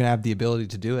want, if you can have the ability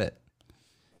to do it.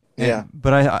 Yeah,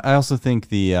 but I also think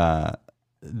the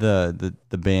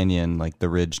Banyan, like the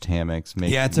ridged hammocks,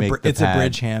 it's a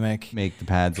bridge hammock. Make the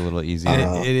pads a little easier.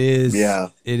 It is. Yeah.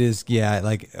 It is. Yeah.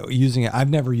 Like using it. I've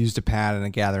never used a pad in a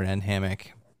gathered end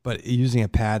hammock, but using a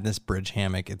pad in this bridge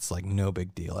hammock, it's like no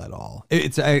big deal at all.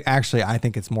 Actually, I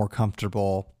think it's more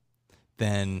comfortable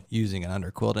than using an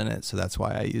underquilt in it. So that's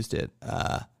why I used it.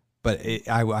 But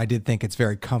I did think it's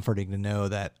very comforting to know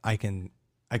that I can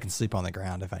sleep on the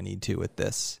ground if I need to with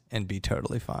this and be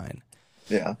totally fine.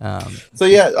 Yeah. So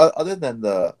yeah, other than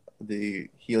the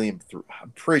Helium 3,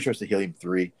 I'm pretty sure it's the Helium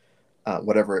 3,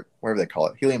 whatever they call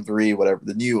it, Helium 3, whatever,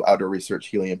 the new Outdoor Research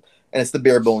Helium, and it's the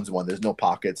bare bones one. There's no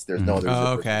pockets. There's no other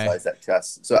zippers besides that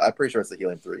chest. So I'm pretty sure it's the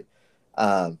Helium 3.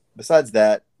 Besides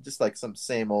that, just like some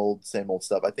same old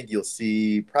stuff. I think you'll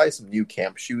see probably some new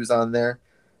camp shoes on there.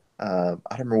 I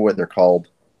don't remember what they're called,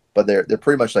 but they're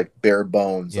pretty much like bare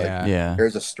bones. Yeah. Like, Yeah.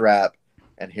 here's a strap,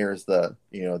 and here's the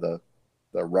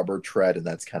rubber tread, and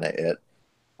that's kind of it.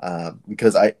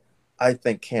 Because I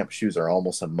think camp shoes are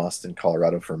almost a must in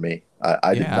Colorado for me.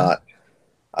 I did not.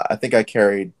 I think I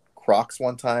carried Crocs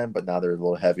one time, but now they're a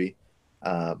little heavy.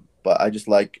 But I just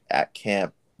like at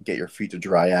camp, get your feet to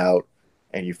dry out,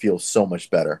 and you feel so much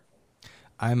better.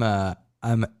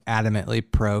 I'm adamantly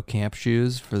pro camp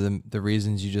shoes for the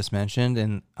reasons you just mentioned.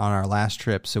 And on our last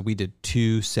trip, so we did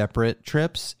 2 separate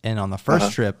trips, and on the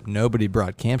first trip, nobody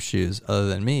brought camp shoes other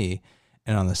than me.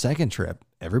 And on the second trip,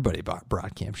 everybody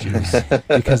brought camp shoes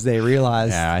because they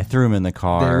realized. Yeah, I threw them in the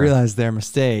car. They realized their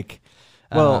mistake.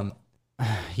 Well,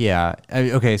 yeah.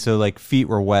 Okay, so like feet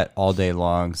were wet all day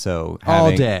long, so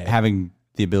having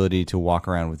the ability to walk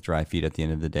around with dry feet at the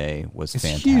end of the day was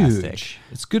fantastic. Huge.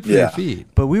 It's good for your feet.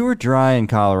 But we were dry in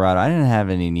Colorado. I didn't have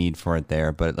any need for it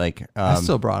there, but like I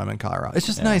still brought them in Colorado. It's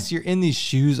just nice. You're in these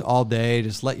shoes all day.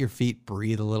 Just let your feet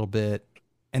breathe a little bit,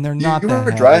 and they're not that heavy. You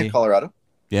were dry in Colorado?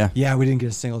 Yeah, we didn't get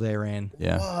a single day of rain.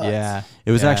 Yeah, what? Yeah.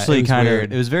 It was actually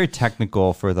it was very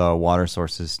technical for the water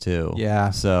sources too. Yeah,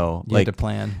 so you had to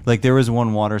plan. Like there was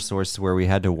one water source where we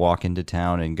had to walk into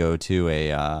town and go to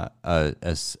a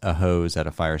hose at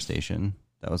a fire station.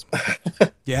 That was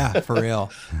for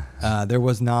real. There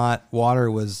was not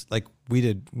water. Was like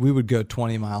we would go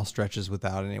 20-mile stretches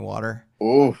without any water.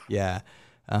 Oh yeah.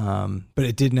 But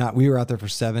it did not. We were out there for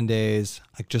 7 days,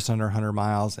 like just under 100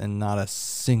 miles, and not a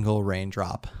single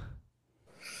raindrop.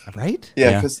 Right?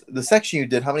 Yeah, because the section you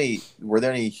did, were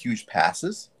there any huge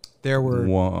passes? There were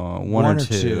one or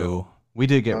two. We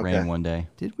did get rain one day.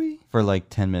 Did we? For like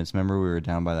 10 minutes. Remember we were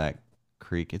down by that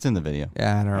creek. It's in the video.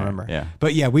 Yeah, I don't remember. Yeah.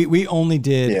 But yeah, we only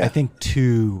did, I think,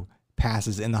 2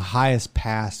 passes, and the highest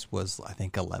pass was, I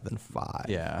think, 11.5.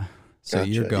 Yeah. So gotcha.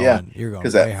 you're going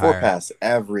because way that higher. forepass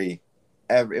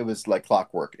it was like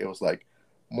clockwork. It was like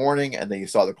morning, and then you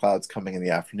saw the clouds coming in the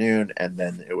afternoon, and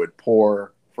then it would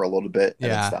pour for a little bit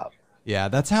and then stop. Yeah,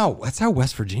 that's how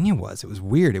West Virginia was. It was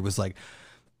weird. It was like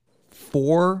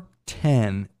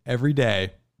 4:10 every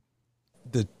day.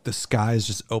 The skies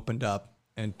just opened up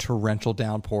and torrential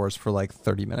downpours for like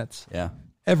 30 minutes. Yeah.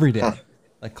 Every day.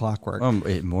 Like clockwork.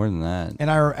 More than that.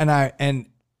 And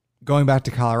going back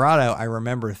to Colorado, I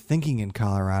remember thinking in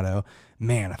Colorado,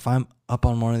 man, if I'm up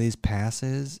on one of these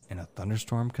passes and a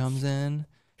thunderstorm comes in,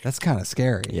 that's kind of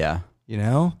scary. Yeah. You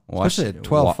know? Especially at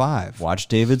 12.5. Watch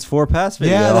David's 4-pass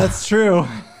video. Yeah, that's true.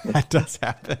 That does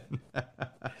happen.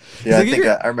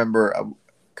 Yeah, I remember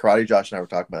Karate Josh and I were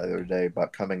talking about it the other day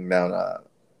about coming down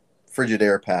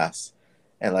Frigidaire Pass,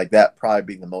 and like that probably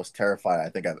being the most terrified I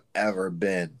think I've ever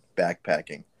been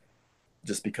backpacking,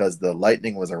 just because the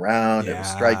lightning was around, it was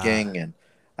striking, and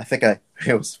I think it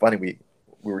was funny. We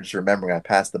were just remembering I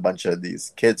passed a bunch of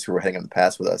these kids who were heading on the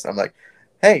pass with us. I'm like,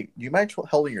 "Hey, do you mind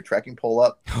holding your trekking pole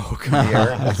up Oh in the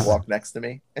air and god. like walk next to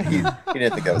me?" And he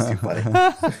didn't think that was too funny.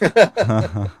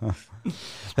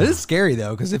 That is scary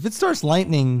though, because if it starts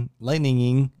lightninging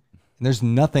and there's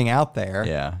nothing out there,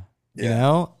 Yeah. you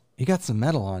know, you got some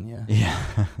metal on you. Yeah.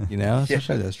 You know,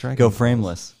 especially those trekking Go poles.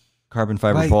 frameless. Carbon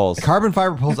fiber Right. poles. Carbon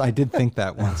fiber poles. I did think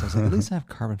that once. I was like, at least I have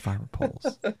carbon fiber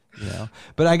poles. You know,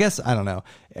 but I guess I don't know.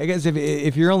 I guess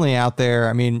if you're only out there,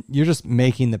 I mean, you're just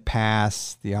making the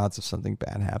pass. The odds of something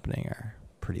bad happening are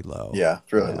pretty low. Yeah,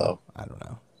 it's really You know? low. I don't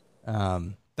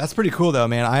know. That's pretty cool though,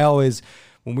 man. I always,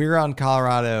 when we were out in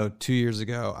Colorado 2 years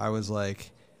ago, I was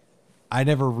like, I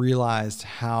never realized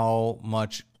how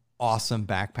much awesome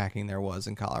backpacking there was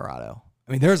in Colorado.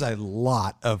 I mean, there's a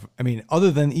lot of, I mean,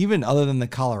 other than the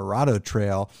Colorado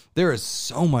Trail, there is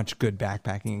so much good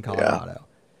backpacking in Colorado.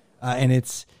 And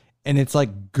it's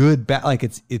like good like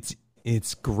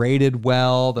it's graded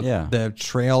well. The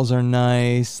trails are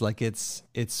nice. Like it's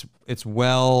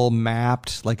well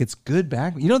mapped. Like it's good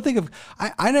back. You don't think of,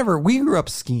 we grew up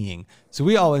skiing. So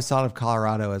we always thought of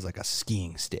Colorado as like a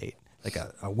skiing state, like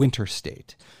a winter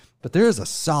state, but there is a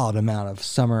solid amount of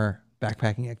summer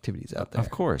backpacking activities out there. Of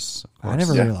course. I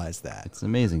never realized that. It's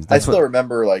amazing. I still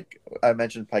remember, like I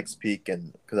mentioned Pikes Peak,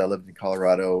 and because I lived in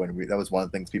Colorado, and that was one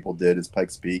of the things people did is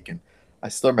Pikes Peak, and I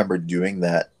still remember doing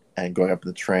that and going up in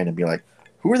the train and being like,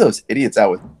 "Who are those idiots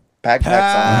out with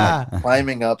backpacks on, like,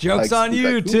 climbing up?" Joke's Pikes on Peak?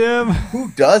 you, Like, Tim.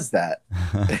 Who does that?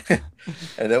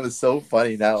 And it was so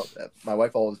funny. Now my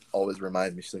wife always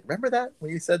reminds me. She's like, "Remember that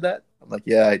when you said that?" I'm like,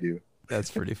 "Yeah, I do." That's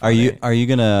pretty funny. Are you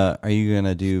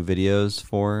gonna do videos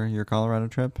for your Colorado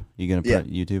trip? You gonna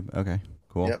put YouTube? Okay,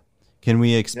 cool. Yep. Can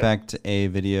we expect a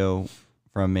video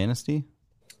from Manistee?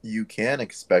 You can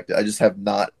expect it. I just have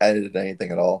not edited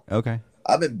anything at all. Okay.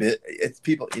 I've been it's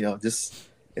people, just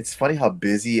it's funny how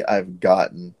busy I've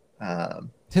gotten.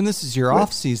 Tim, this is your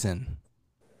off season.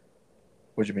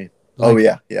 What do you mean? Like, oh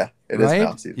yeah, it is right?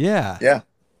 off season. Yeah.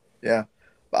 Yeah.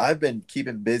 But I've been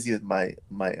keeping busy with my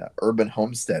urban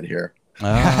homestead here.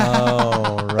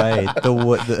 Oh, right.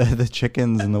 The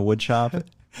chickens in the wood shop.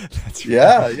 That's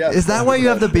Yeah. Is that why you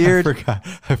have the beard?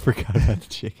 I forgot about the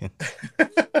chicken.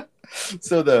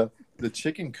 So the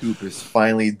chicken coop is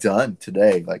finally done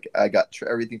today. Like I got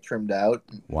everything trimmed out.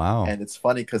 Wow. And it's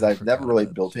funny because I've never really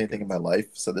built anything in my life,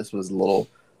 so this was a little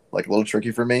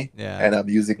tricky for me. Yeah. And I'm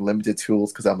using limited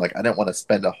tools because I'm like, I didn't want to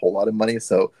spend a whole lot of money.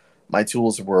 So my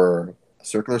tools were a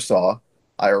circular saw.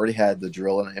 I already had the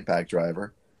drill and an impact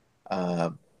driver.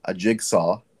 A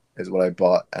jigsaw is what I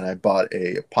bought, and I bought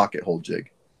a pocket hole jig.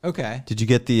 Okay. Did you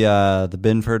get the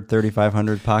Binford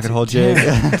 3500 pocket hole jig?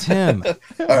 Tim. Okay.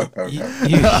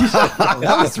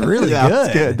 That was really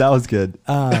good. That was good.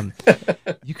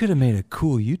 You could have made a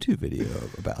cool YouTube video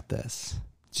about this.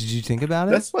 Did you think about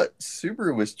it? That's what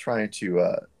Subaru was trying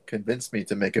to convince me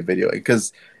to make a video,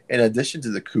 because in addition to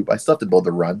the coop, I still have to build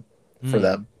a run for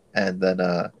them, and then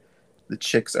the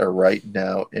chicks are right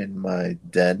now in my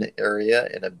den area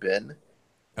in a bin.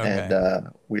 Okay. And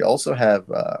we also have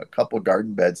a couple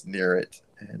garden beds near it,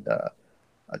 and a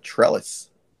trellis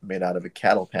made out of a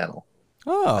cattle panel.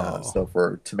 So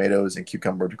for tomatoes and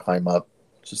cucumber to climb up,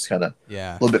 just kind of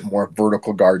a little bit more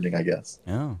vertical gardening, I guess.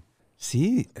 Oh.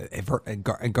 See,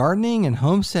 gardening and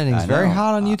homesteading is very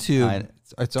hot on YouTube.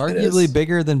 It's arguably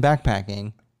bigger than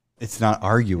backpacking. It's not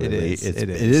arguably. It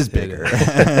is bigger.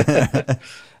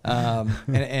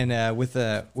 And with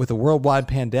a worldwide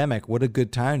pandemic, what a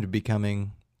good time to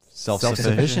becoming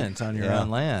self-sufficient on your own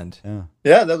land.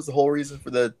 Yeah, that was the whole reason for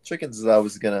the chickens. Is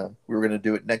we were gonna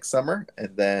do it next summer,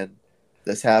 and then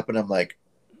this happened. I'm like,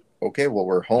 okay, well,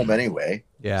 we're home anyway.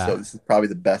 Yeah. So this is probably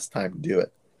the best time to do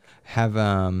it.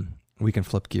 We can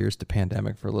flip gears to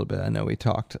pandemic for a little bit. I know we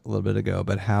talked a little bit ago,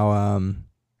 but how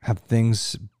have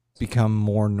things become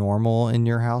more normal in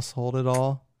your household at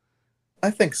all? I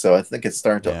think so. I think it's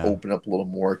starting to open up a little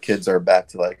more. Kids are back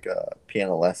to like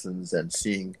piano lessons and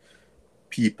seeing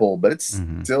people, but it's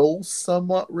still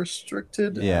somewhat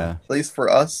restricted. Yeah, at least for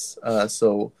us.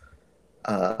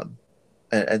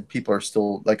 And people are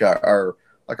still like our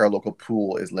local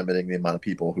pool is limiting the amount of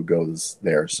people who goes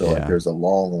there. So like, there's a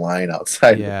long line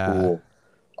outside the pool.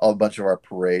 A bunch of our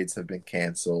parades have been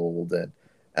canceled, and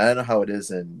I don't know how it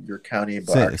is in your county,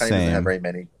 but our county doesn't have very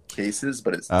many cases,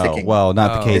 but it's ticking. Well,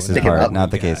 not the cases part.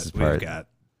 Not the cases part.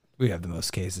 We have the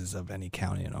most cases of any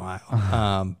county in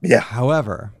Ohio.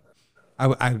 However,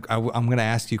 I'm going to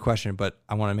ask you a question, but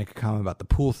I want to make a comment about the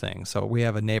pool thing. So we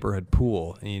have a neighborhood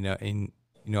pool, and you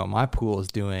know what my pool is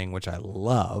doing, which I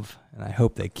love, and I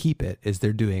hope they keep it, is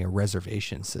they're doing a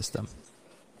reservation system.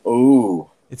 Ooh.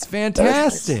 It's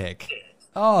fantastic. Nice.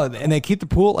 Oh, and they keep the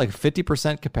pool at like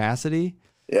 50% capacity.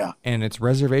 Yeah. And it's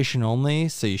reservation only.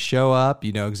 So you show up,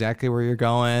 you know exactly where you're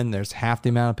going. There's half the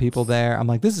amount of people there. I'm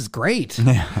like, this is great.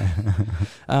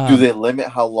 Do they limit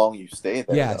how long you stay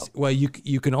there? Yes. Though? Well,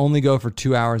 you can only go for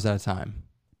 2 hours at a time.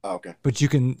 Oh, okay. But you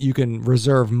can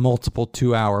reserve multiple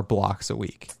 2-hour blocks a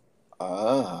week.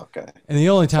 Ah, okay. And the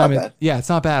only time, It's it's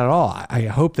not bad at all. I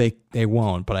hope they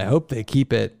won't, but I hope they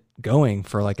keep it going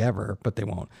for like ever, but they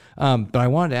won't. But I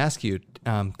wanted to ask you,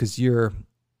 because you're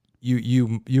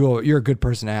a good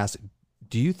person to ask.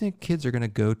 Do you think kids are going to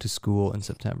go to school in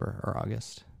September or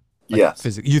August? Like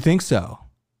yes. You think so?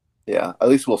 Yeah. At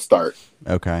least we'll start.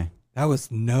 Okay. That was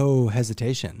no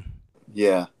hesitation.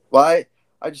 Yeah. Well,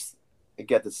 I just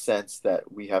get the sense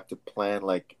that we have to plan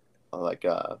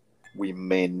we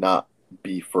may not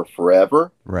be for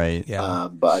forever. Right. Yeah.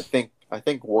 But I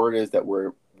think word is that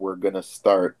we're gonna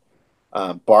start.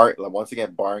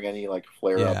 Barring any like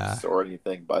flare-ups or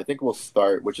anything, but I think we'll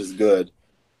start, which is good.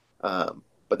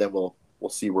 But then we'll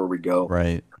see where we go.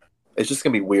 Right. It's just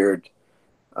gonna be weird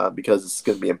because it's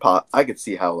gonna be I could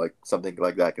see how like something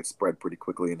like that could spread pretty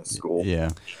quickly in a school. Yeah.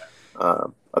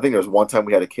 I think there was one time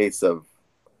we had a case of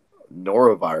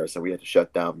norovirus and we had to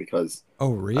shut down because. Oh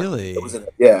really? It was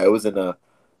in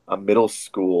a middle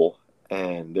school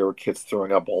and there were kids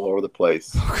throwing up all over the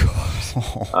place.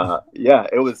 Oh god.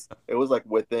 It was like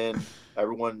within,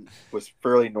 everyone was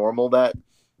fairly normal that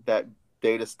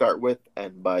day to start with,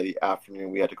 and by the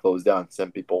afternoon we had to close down,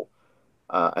 send people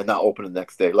and not open the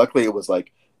next day. Luckily it was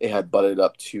like it had butted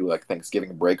up to like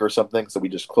Thanksgiving break or something, so we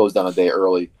just closed down a day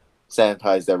early,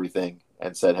 sanitized everything,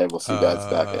 and said, hey, we'll see you guys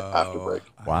back after break.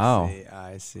 Wow.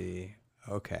 I see.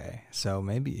 Okay. So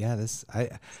maybe,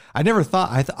 I never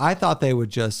thought, I thought they would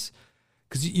just,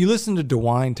 because you listen to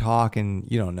DeWine talk and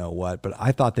you don't know what, but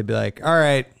I thought they'd be like, all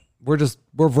right, we're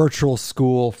virtual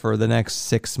school for the next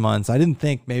 6 months. I didn't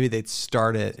think maybe they'd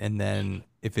start it and then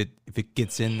if it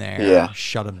gets in there,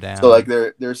 shut them down. So like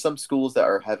there's some schools that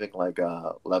are having like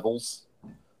levels.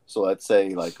 So let's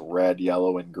say like red,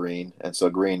 yellow, and green. And so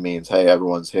green means, hey,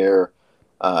 everyone's here.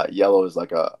 Yellow is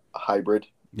like a hybrid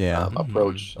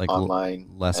approach, like online,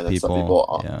 less and then people, some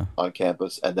people on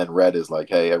campus. And then red is like,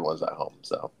 hey, everyone's at home.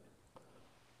 So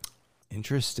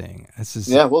interesting. This is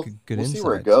we'll insight. See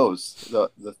where it goes.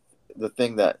 The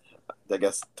thing that I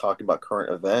guess talking about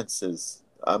current events is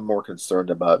I'm more concerned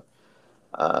about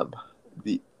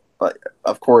but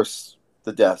of course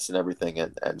the deaths and everything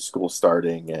and school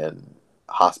starting and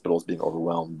hospitals being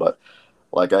overwhelmed, but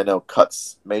like I know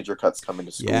major cuts coming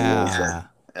to schools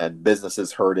and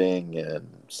businesses hurting,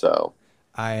 and so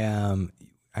I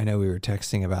know we were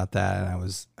texting about that, and I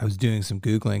was doing some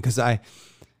Googling because I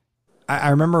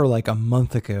remember like a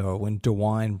month ago when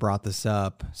DeWine brought this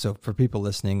up. So for people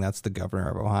listening, that's the governor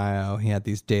of Ohio. He had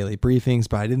these daily briefings,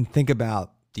 but I didn't think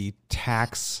about the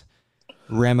tax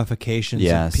ramifications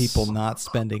of people not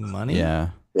spending money.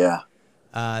 Yeah.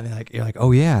 And you're like,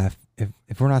 oh yeah,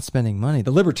 if we're not spending money,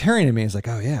 the libertarian in me is like,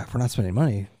 oh yeah, if we're not spending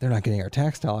money, they're not getting our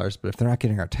tax dollars. But if they're not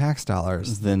getting our tax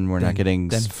dollars, then we're not getting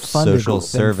funded, social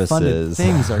services.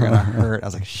 Things are gonna hurt. I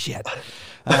was like, shit.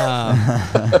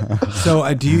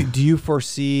 So do you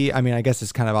foresee? I mean, I guess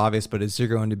it's kind of obvious, but is there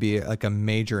going to be like a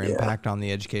major impact on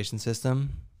the education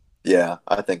system? Yeah,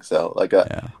 I think so. Like,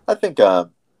 I think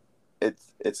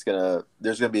there's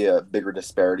gonna be a bigger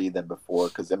disparity than before,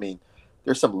 because I mean,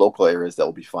 there's some local areas that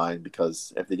will be fine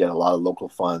because if they get a lot of local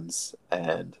funds,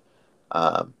 and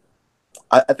I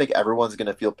think everyone's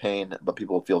gonna feel pain, but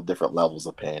people will feel different levels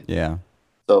of pain. Yeah.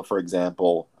 So, for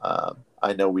example,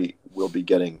 I know we will be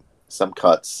getting some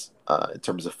cuts in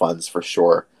terms of funds for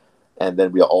sure, and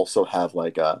then we also have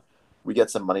like we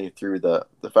get some money through the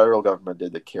federal government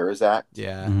did the CARES Act.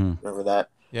 Yeah. Mm-hmm. Remember that?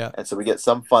 Yeah. And so we get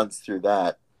some funds through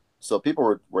that. So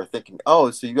people were thinking,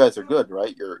 oh, so you guys are good,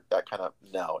 right? You're that kind of,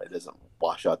 no, it doesn't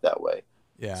wash out that way.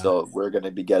 Yeah. So we're going to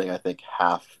be getting, I think,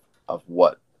 half of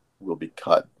what will be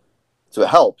cut. So it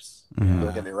helps. Mm-hmm.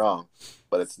 Don't get me wrong,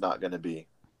 but it's not going to be.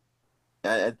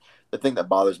 And the thing that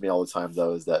bothers me all the time,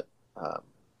 though, is that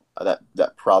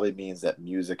that probably means that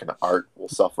music and art will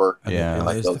suffer. Yeah. And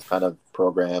like those kind of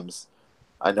programs.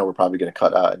 I know we're probably going to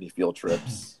cut out any field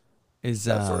trips. Is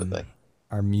that sort of thing.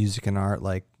 Are music and art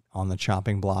like on the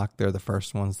chopping block? They're the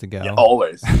first ones to go. Yeah,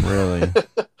 always. Really?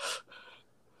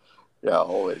 Yeah,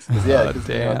 always. Because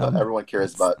everyone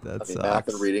cares about math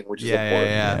and reading, which is important.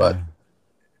 Yeah. But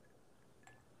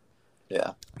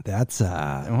yeah, that's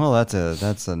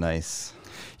a nice.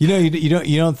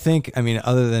 You don't think, I mean,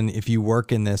 other than if you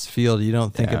work in this field, you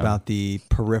don't think about the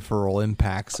peripheral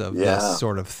impacts of this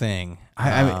sort of thing.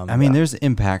 I mean, there's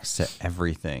impacts to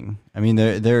everything. I mean,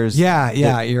 there's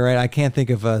you're right. I can't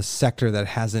think of a sector that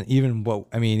hasn't, even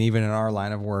in our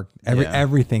line of work,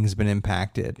 everything's been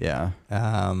impacted. Yeah.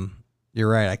 You're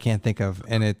right. I can't think of,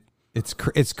 and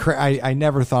I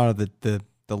never thought of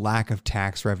the lack of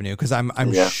tax revenue, because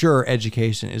I'm sure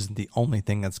education isn't the only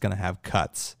thing that's going to have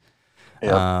cuts.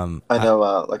 Yeah. I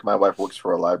know, like my wife works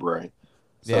for a library,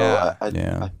 so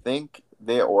I think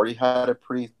they already had a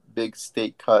pretty big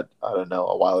state cut, I don't know,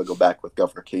 a while ago back with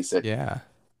Governor Kasich. Yeah.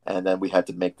 And then we had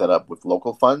to make that up with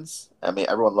local funds. I mean,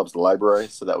 everyone loves the library,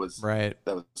 so that was right.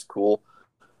 That was cool.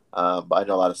 But I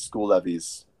know a lot of school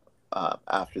levies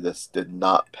after this did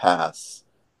not pass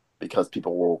because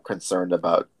people were concerned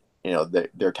about,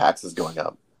 their taxes going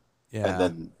up. Yeah. And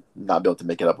then not be able to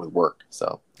make it up with work.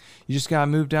 So you just gotta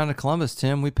move down to Columbus,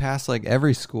 Tim. We pass like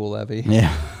every school levy.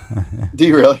 Yeah. Do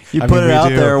you really? You put it out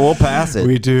there, we'll pass it.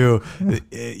 We do.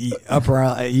 Up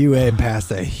around UA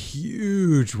passed a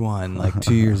huge one like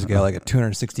 2 years ago, like a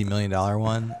 $260 million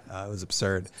one. It was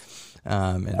absurd.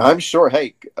 And I'm sure.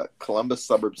 Hey, Columbus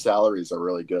suburb salaries are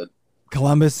really good.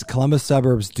 Columbus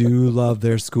suburbs do love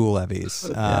their school levies.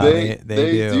 They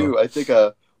do. I think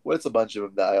what's a bunch of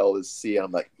them that I always see, and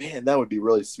I'm like, man, that would be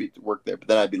really sweet to work there. But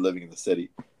then I'd be living in the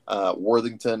city.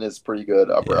 Worthington is pretty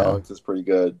good. Upper Arlington is pretty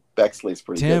good. Bexley's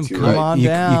pretty good too. Tim, right? come on You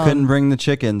down. couldn't bring the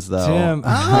chickens though. Tim,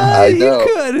 I know.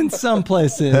 you could in some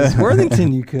places.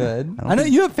 Worthington, you could. I know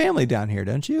you have family down here,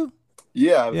 don't you?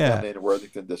 Yeah, I have family in the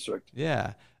Worthington district.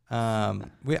 Yeah. I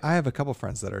have a couple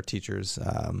friends that are teachers.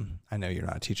 I know you're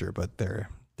not a teacher, but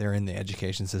they're in the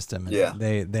education system. And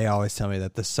they always tell me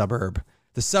that the suburb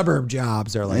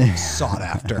jobs are like sought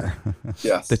after.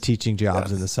 Yes. The teaching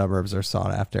jobs in the suburbs are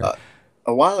sought after.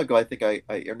 A while ago, I think I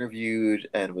interviewed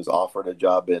and was offered a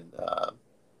job in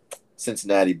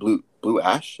Cincinnati. Blue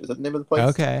Ash, is that the name of the place?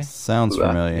 Okay. Sounds Blue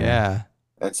familiar. Ash. Yeah.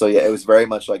 And so, it was very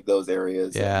much like those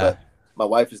areas. Yeah. But my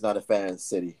wife is not a fan of the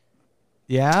city.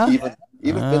 Yeah? Even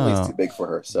Findlay's too big for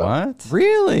her. So What?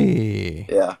 Really?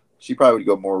 Yeah. She probably would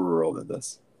go more rural than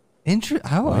this. Interesting.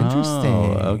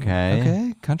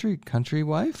 Okay. Country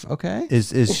wife. Okay.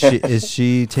 Is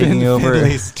she taking over?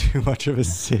 Findlay's too much of a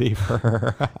city for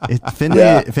her.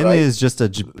 Findlay is just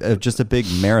a big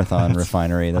marathon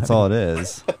refinery. That's all it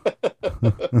is.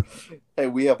 Hey,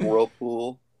 we have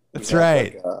Whirlpool. That's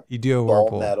right. You do a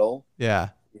Whirlpool. Metal. Yeah.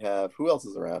 We have, who else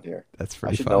is around here? That's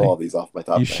pretty I should funny. know all these off my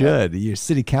top. You should. You're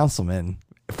city councilman.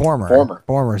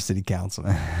 Former city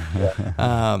councilman.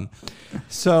 Yeah.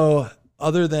 So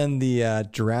other than the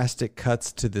drastic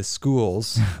cuts to the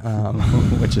schools,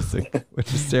 which is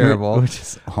terrible, which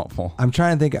is awful. I'm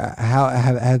trying to think, how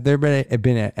have there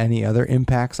been any other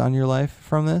impacts on your life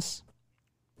from this?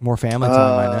 More family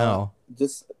time, I know.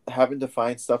 Just having to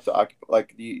find stuff to occupy.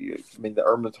 Like the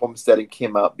urban homesteading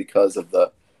came out because of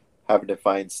the having to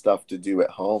find stuff to do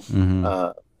at home.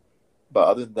 Mm-hmm. But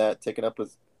other than that, taking up a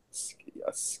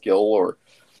skill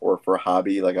or for a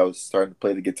hobby, like I was starting to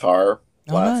play the guitar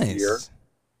last year,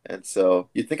 and so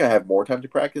you'd think I have more time to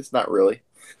practice. Not really.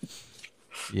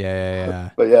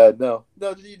 Yeah. But yeah, no,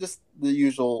 you just the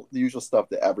usual stuff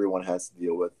that everyone has to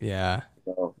deal with. Yeah.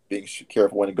 Being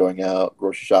careful when going out.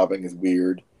 Grocery shopping is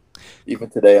weird. Even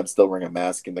today, I'm still wearing a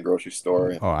mask in the grocery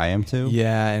store. Oh, I am too.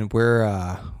 Yeah, and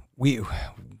we're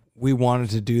we wanted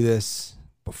to do this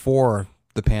before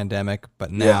the pandemic,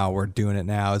 but now we're doing it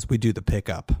now as we do the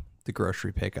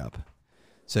grocery pickup.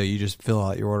 So you just fill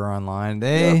out your order online.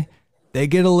 They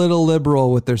get a little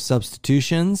liberal with their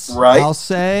substitutions. Right. I'll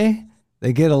say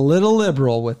they get a little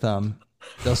liberal with them.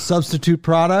 They'll substitute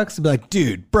products and be like,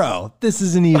 dude, bro, this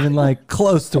isn't even like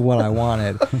close to what I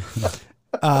wanted. But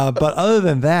other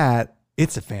than that,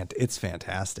 it's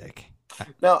fantastic.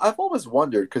 Now, I've always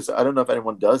wondered, because I don't know if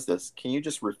anyone does this, can you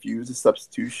just refuse a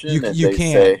substitution you they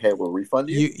can say, hey, we'll refund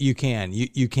you? You can.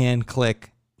 You can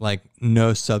click like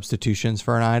no substitutions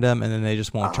for an item, and then they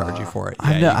just won't charge you for it.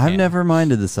 I've never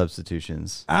minded the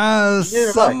substitutions.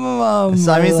 Some of them.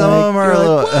 Some of them are a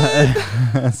little.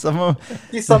 Some of them.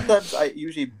 See, sometimes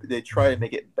they try to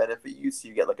make it benefit you, so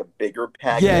you get like a bigger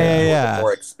package, yeah. a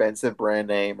more expensive brand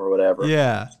name or whatever.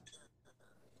 Yeah.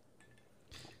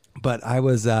 But I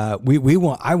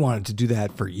wanted to do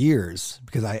that for years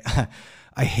because I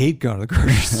hate going to the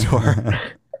grocery store.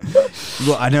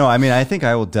 Well, I know. I mean, I think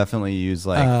I will definitely use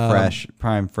like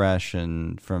Prime Fresh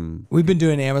and from. We've been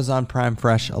doing Amazon Prime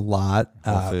Fresh a lot.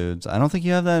 Whole Foods. I don't think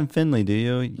you have that in Findlay, do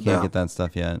you? You can't get that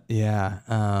stuff yet. Yeah.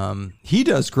 He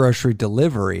does grocery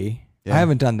delivery. Yeah. I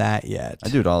haven't done that yet. I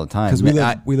do it all the time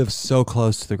because we live so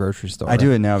close to the grocery store. I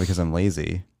do it now because I'm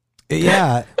lazy.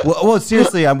 Yeah. Well,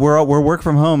 seriously, we're work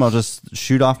from home. I'll just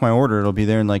shoot off my order. It'll be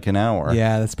there in like an hour.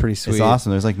 Yeah, that's pretty sweet. It's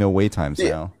awesome. There's like no wait times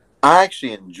now. I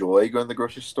actually enjoy going to the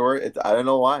grocery store. I don't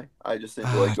know why. I just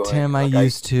enjoy going. Tim, I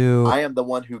used to. I am the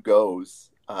one who goes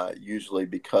usually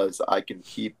because I can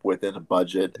keep within a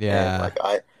budget. Yeah. And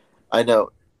like I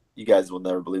know you guys will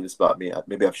never believe this about me.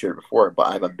 Maybe I've shared it before, but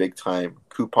I'm a big time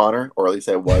couponer, or at least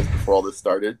I was before all this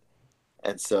started.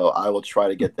 And so I will try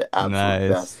to get the absolute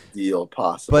best deal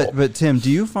possible. But Tim, do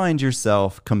you find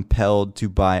yourself compelled to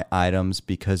buy items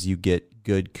because you get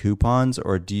good coupons,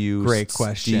 or do you? Great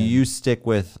question. Do you stick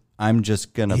with? I'm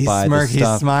just gonna buy the stuff.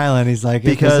 He's smiling. He's like,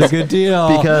 because it's a good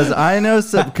deal. Because I know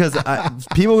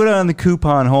people go down the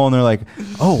coupon hole and they're like,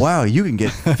 oh wow, you can get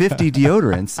 50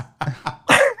 deodorants.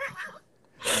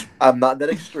 I'm not that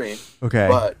extreme. Okay.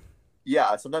 But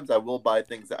yeah, sometimes I will buy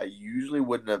things that I usually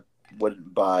wouldn't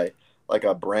buy, like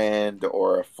a brand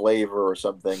or a flavor or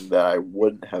something that I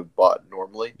wouldn't have bought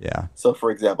normally. Yeah. So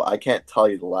for example, I can't tell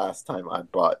you the last time I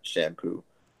bought shampoo.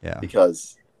 Yeah.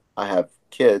 Because I have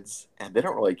kids and they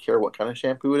don't really care what kind of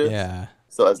shampoo it is. Yeah.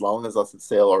 So as long as it's on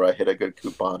sale or I hit a good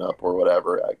coupon up or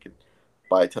whatever, I could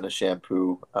buy a ton of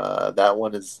shampoo. That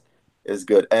one is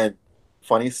good. And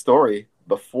funny story,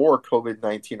 before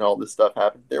COVID-19 all this stuff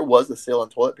happened, there was a sale on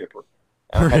toilet paper.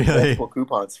 And I had multiple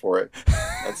coupons for it.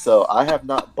 And so I have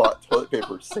not bought toilet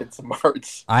paper since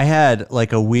March. I had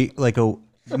like a week,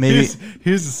 maybe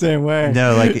he's the same way.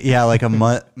 No, like a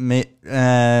month,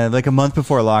 like a month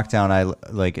before lockdown.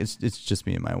 It's just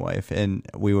me and my wife, and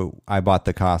I bought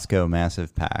the Costco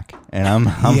massive pack, and I'm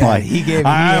like,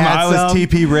 I was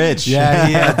TP rich. Yeah,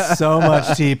 he had so much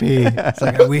TP. It's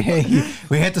like we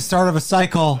hit the start of a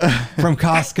cycle from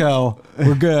Costco.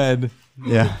 We're good.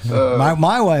 Yeah.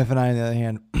 My wife and I, on the other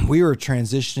hand, we were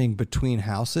transitioning between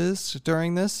houses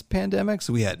during this pandemic,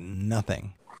 so we had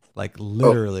nothing. Like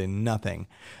literally nothing.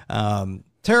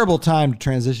 Terrible time to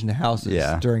transition to houses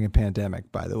during a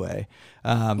pandemic, by the way.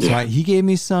 He gave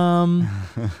me some.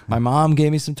 My mom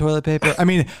gave me some toilet paper. I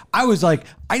mean, I was like,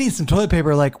 I need some toilet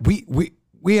paper. Like we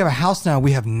have a house now.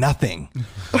 We have nothing.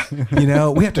 We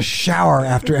have to shower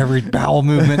after every bowel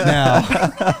movement now.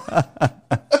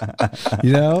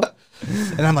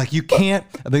 And I'm like, you can't,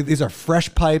 these are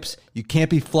fresh pipes. You can't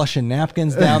be flushing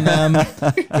napkins down them.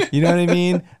 You know what I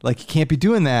mean? Like, you can't be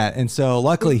doing that. And so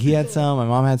luckily he had some, my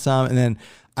mom had some. And then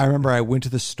I remember I went to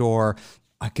the store.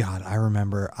 I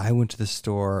remember I went to the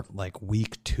store like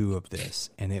week 2 of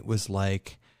this, and it was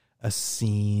like a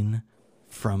scene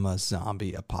from a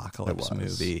zombie apocalypse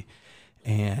movie.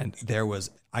 And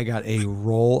I got a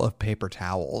roll of paper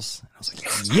towels. I was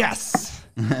like, yes.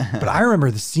 But I remember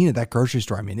the scene at that grocery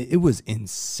store. I mean, it was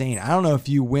insane. I don't know if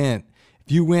you went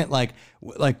like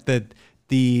so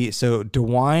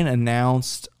DeWine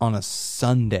announced on a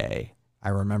Sunday. I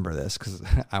remember this because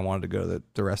I wanted to go to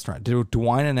the restaurant.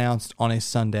 DeWine announced on a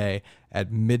Sunday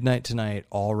at midnight tonight,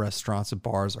 all restaurants and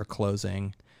bars are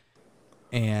closing.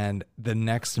 And the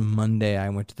next Monday I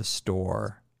went to the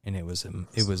store, and it was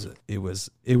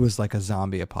like a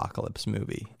zombie apocalypse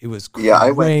movie. It was crazy. Yeah,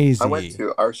 I went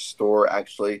to our store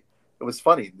actually. It was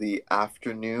funny. The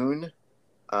afternoon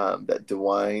that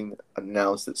DeWine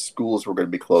announced that schools were going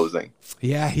to be closing.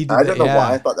 Yeah, he did. I don't know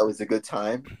why I thought that was a good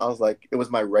time. I was like, it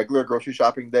was my regular grocery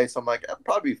shopping day, so I'm like, I'll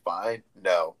probably be fine.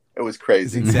 No, it was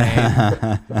crazy. It's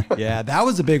insane. Yeah, that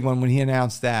was a big one when he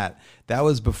announced that. That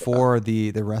was before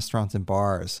the restaurants and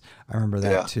bars. I remember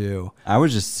that too. I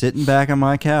was just sitting back on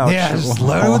my couch. Yeah, just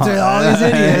loaded with all these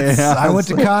idiots. I went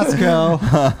to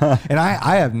Costco, and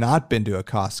I have not been to a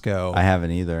Costco. I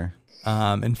haven't either.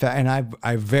 In fact, and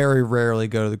I very rarely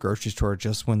go to the grocery store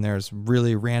just when there's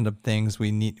really random things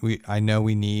I know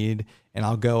we need, and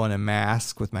I'll go in a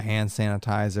mask with my hand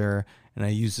sanitizer, and I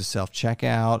use the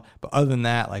self-checkout. But other than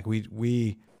that, like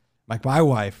we like my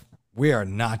wife, we are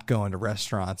not going to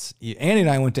restaurants. Andy and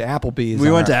I went to Applebee's.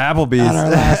 We went to Applebee's. On our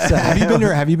last, have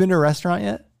you been to a restaurant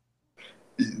yet?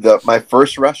 My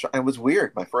first restaurant, it was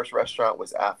weird. My first restaurant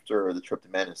was after the trip to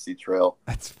Manistee Trail.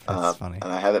 That's funny.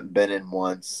 And I haven't been in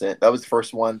one since. That was the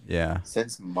first one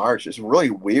since March. It's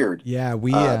really weird. Yeah,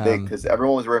 because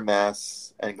everyone was wearing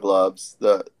masks and gloves.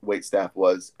 The wait staff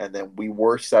was, and then we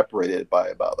were separated by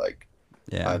about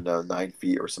I don't know, 9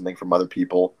 feet or something from other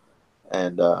people,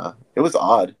 and it was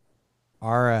odd.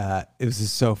 It was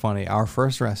just so funny. Our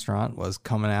first restaurant was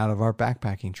coming out of our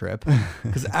backpacking trip,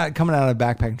 because coming out of a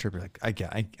backpacking trip, you're like,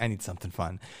 I need something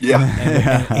fun. Yeah.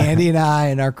 And Andy and I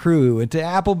and our crew went to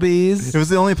Applebee's. It was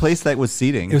the only place that was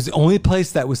seating. It was the only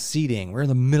place that was seating. We're in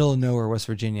the middle of nowhere, West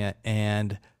Virginia,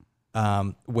 and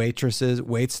waitresses,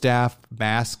 wait staff,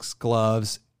 masks,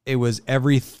 gloves. It was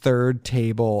every third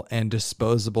table and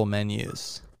disposable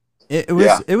menus.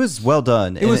 It was well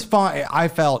done. It was fine. I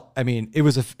felt. I mean, it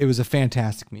was a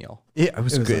fantastic meal. It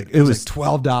was good. It was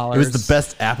like $12. It was the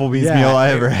best Applebee's meal I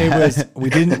ever had. It was.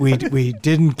 We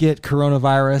didn't get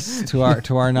coronavirus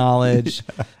to our knowledge.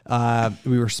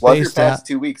 We were spaced well, your past out.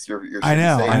 2 weeks, you're I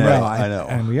know, right? I know.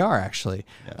 and we are actually.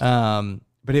 Yeah.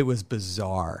 But it was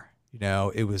bizarre. You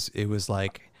know, it was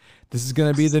like, this is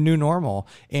going to be the new normal.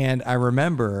 And I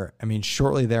remember, I mean,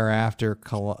 shortly thereafter,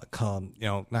 not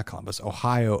Columbus,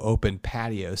 Ohio opened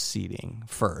patio seating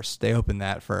first. They opened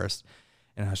that first.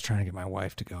 And I was trying to get my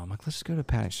wife to go. I'm like, let's just go to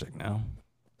patio. She's like, no.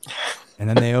 And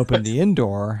then they opened the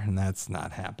indoor, and that's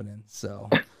not happening. So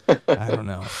I don't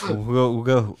know. We'll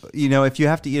go. You know, if you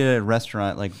have to eat at a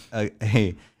restaurant, like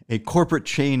a corporate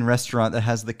chain restaurant that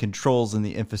has the controls and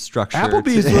the infrastructure.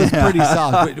 Applebee's was pretty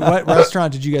solid. What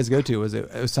restaurant did you guys go to? Was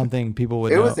it something people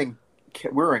would know?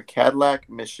 We were in Cadillac,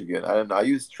 Michigan. I don't know. I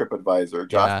use TripAdvisor.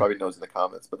 Josh probably knows in the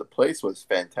comments, but the place was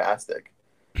fantastic.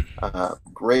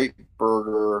 Great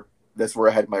burger. That's where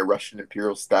I had my Russian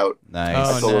Imperial Stout. Nice.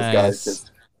 I told those guys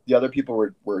because the other people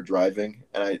were driving,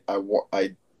 and I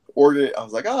ordered it. I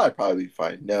was like, I'd probably be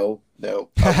fine. No. Man,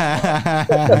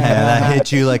 that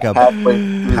hit you like a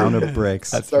pound of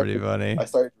bricks. That's pretty funny. I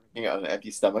started drinking on an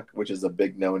empty stomach, which is a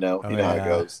big no-no. You know how it yeah.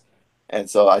 goes. And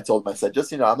so I told him, I said,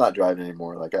 just, I'm not driving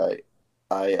anymore. Like I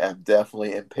am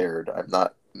definitely impaired. I'm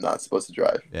not supposed to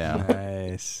drive. Yeah.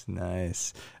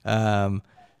 Nice. It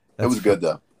was good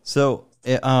though. So,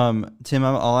 Tim,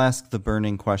 I'll ask the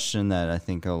burning question that I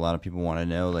think a lot of people want to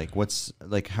know. Like, what's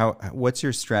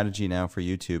your strategy now for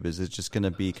YouTube? Is it just going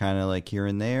to be kind of like here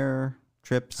and there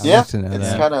trips? Yeah, like to know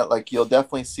it's that. kind of like you'll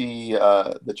definitely see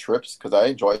the trips because I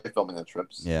enjoy filming the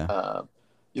trips. Yeah.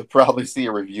 You'll probably see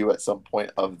a review at some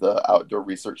point of the Outdoor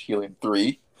Research Helium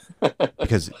 3.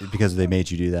 because they made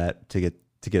you do that to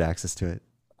get access to it.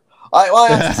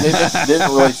 They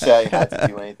didn't really say I had to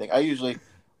do anything. I usually,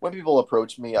 when people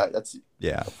approach me, that's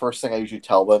the first thing I usually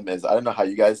tell them is, I don't know how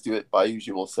you guys do it, but I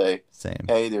usually will say, same.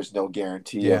 Hey, there's no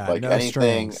guarantee of like no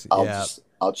anything. strings.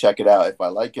 I'll check it out. If I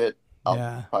like it, I'll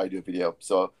Yeah. probably do a video.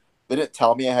 So they didn't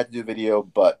tell me I had to do a video,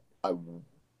 but I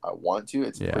want to.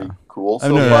 It's pretty cool. So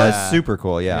no, far. that's super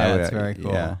cool. Yeah, it's very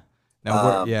cool. Yeah.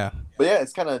 Now, But yeah,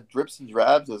 it's kind of drips and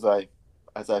drabs as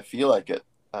I feel like it.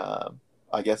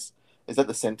 I guess, is that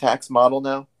the Syntax model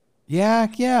now? Yeah,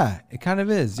 it kind of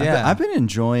is. Yeah, I've been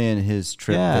enjoying his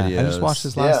trip videos. I just watched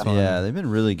his last one. Yeah, they've been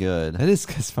really good. That is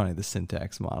it's funny, the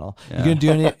Syntax model. Yeah. You gonna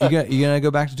do any? You gonna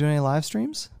go back to doing any live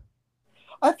streams?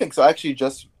 I think so. Actually,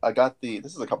 this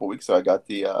is a couple weeks ago. I got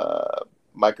the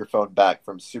microphone back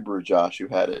from Subaru Josh, who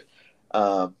had it.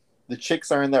 The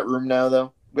chicks are in that room now,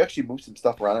 though. We actually moved some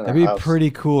stuff around in That'd be our house. pretty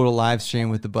cool to live stream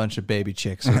with a bunch of baby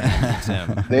chicks around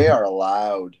Tim. They are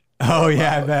loud. Oh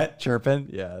yeah, I bet chirping.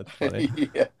 Yeah, that's funny.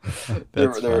 Yeah,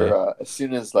 they're as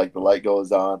soon as like the light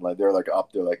goes on, like they're like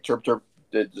up, they're like chirp chirp,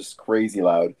 they're just crazy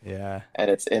loud. Yeah,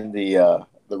 and it's in the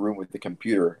room with the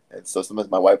computer, and so sometimes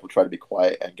my wife will try to be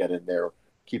quiet and get in there,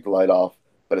 keep the light off,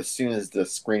 but as soon as the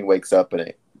screen wakes up and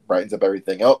it brightens up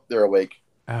everything, they're awake.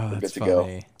 Oh, they're that's good to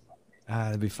funny. go.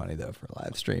 That'd be funny though for a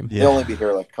live stream. Yeah. They'll only be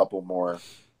here like a couple more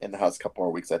in the house, a couple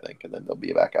more weeks, I think, and then they'll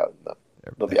be back out.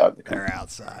 They'll be out in the coop. They're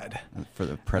outside for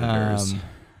the predators.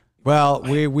 Well,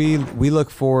 we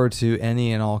look forward to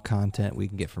any and all content we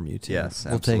can get from you too. Yes,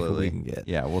 we'll absolutely. take what we can get.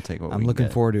 Yeah, we'll take what we I'm can looking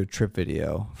get. forward to a trip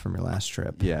video from your last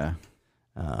trip. Yeah.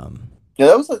 Yeah,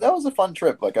 that was a fun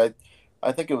trip. Like I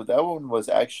think that one was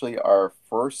actually our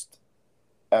first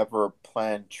ever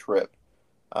planned trip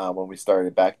when we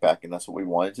started backpacking. That's what we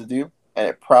wanted to do, and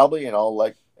it probably, in all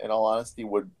honesty,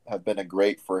 would have been a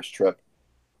great first trip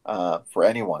for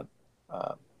anyone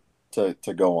to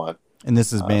go on. And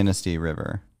this is Manistee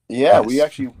River. Yeah,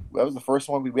 Yes. that was the first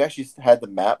one. We actually had the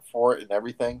map for it and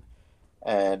everything.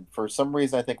 And for some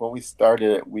reason, I think when we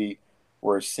started it, we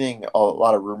were seeing a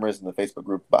lot of rumors in the Facebook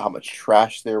group about how much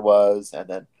trash there was. And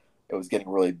then it was getting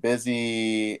really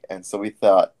busy. And so we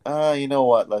thought, you know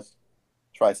what, let's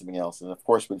try something else. And of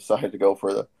course, we decided to go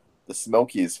for the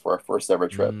Smokies for our first ever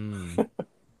trip,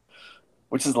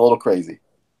 which is a little crazy.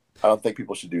 I don't think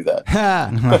people should do that.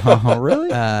 Oh,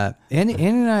 really? Andy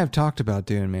and I have talked about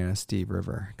doing Manistee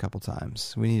River a couple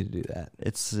times. We need to do that.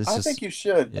 It's I just, think you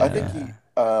should. Yeah.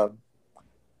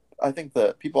 I think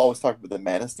that people always talk about the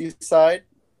Manistee side,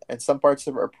 and some parts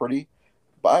of it are pretty,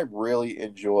 but I really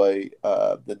enjoy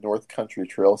the North Country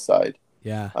Trail side.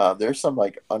 Yeah. There's some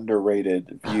like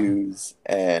underrated views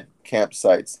and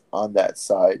campsites on that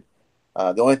side.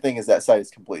 The only thing is that side is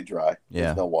completely dry. Yeah.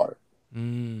 There's no water.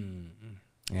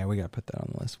 Yeah, we got to put that on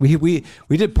the list. We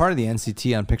did part of the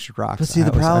NCT on Pictured Rocks. But see,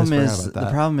 the I problem forgot is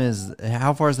about that.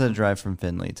 how far is that drive from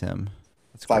Finley, Tim?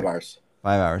 It's 5 hours.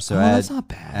 5 hours. So that's not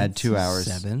bad. add 2 hours.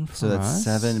 7 for so that's us.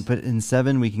 7. But in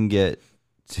 7 we can get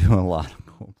to a lot of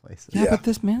cool places. Yeah, Yeah. but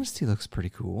this Manistee looks pretty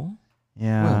cool.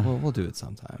 Yeah. We'll do it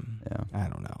sometime. Yeah. I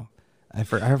don't know. I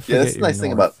forget that's the you're nice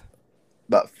thing north.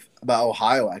 about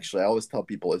Ohio. Actually, I always tell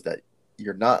people is that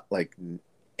you're not like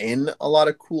in a lot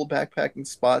of cool backpacking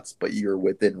spots, but you're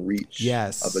within reach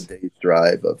Yes. of a day's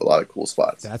drive of a lot of cool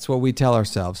spots. That's what we tell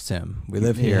ourselves, Tim. We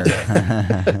live here,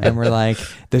 and we're like,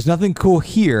 "There's nothing cool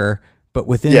here." But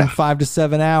within 5 to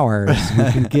 7 hours,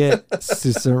 we can get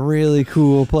to some really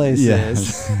cool places.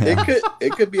 Yes.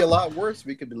 It could be a lot worse.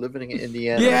 We could be living in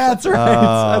Indiana. Yeah, that's right.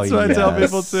 Oh, That's what I tell yes.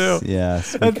 people too.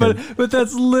 Yes. And- but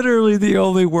that's literally the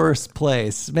only worst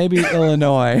place. Maybe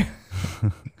Illinois.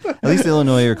 At least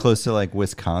Illinois, you're close to like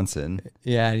Wisconsin.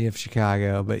 Yeah, you have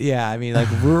Chicago. But yeah, I mean, like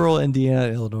rural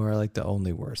Indiana, Illinois are like the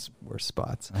only worst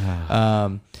spots.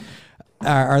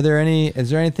 Are there any?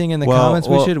 Is there anything in the comments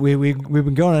we should? We've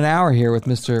been going an hour here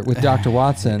with Dr.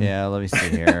 Watson. Yeah, let me see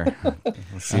here.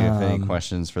 Let's see if any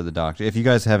questions for the doctor. If you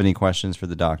guys have any questions for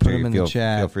the doctor, Put 'em in the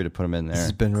chat. feel free to put them in This has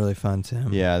there. been really fun,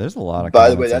 Tim. Yeah, there's a lot of. By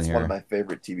the way, comments that's in one of here. my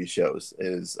favorite TV shows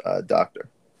is Doctor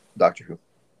Who.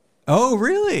 Oh,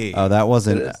 really? Oh, that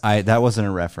wasn't. It is. That wasn't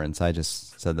a reference. I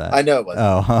just said that. I know it was.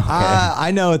 Oh, okay. I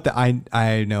know what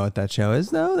I know what that show is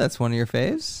though. That's one of your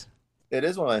faves. It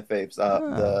is one of my faves.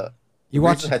 You The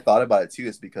watch? reason I thought about it too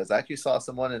is because I actually saw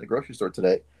someone in the grocery store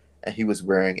today, and he was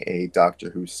wearing a Doctor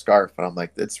Who scarf, and I'm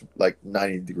like, it's like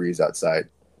 90 degrees outside.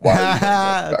 Why are you wearing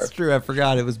that That's scarf? true. I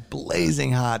forgot it was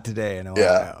blazing hot today in Ohio.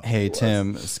 Yeah. Hey It was.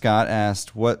 Tim, Scott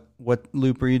asked what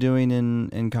loop are you doing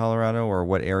in Colorado, or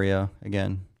what area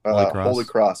again? Holy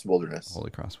Cross Wilderness. Holy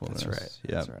Cross That's Wilderness. right.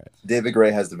 Yeah. That's right. David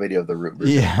Gray has the video of the route.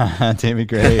 Yeah, David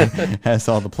Gray has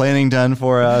all the planning done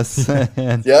for us.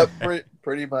 And- Yep,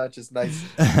 pretty much. It's nice.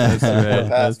 That's Four right. pass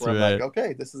That's where I'm right. like,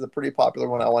 okay, this is a pretty popular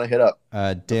one. I want to hit up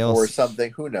Dale, or something.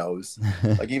 Who knows?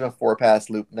 Like even 4Pass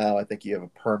Loop now, I think you have a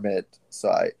permit.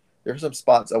 So there's some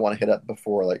spots I want to hit up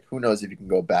before. Like who knows if you can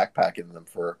go backpacking them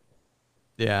for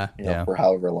Yeah. Yeah. for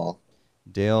however long.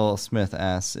 Dale Smith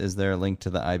asks, "Is there a link to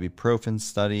the ibuprofen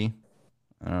study?"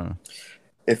 I don't know.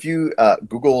 If you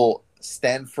Google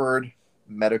Stanford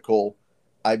Medical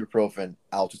Ibuprofen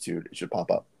Altitude, it should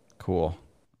pop up. Cool.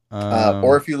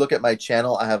 Or if you look at my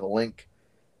channel, I have a link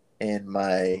in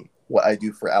my what I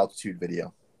do for altitude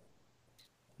video.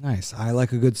 Nice. I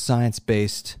like a good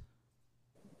science-based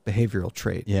behavioral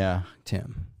trait. yeah,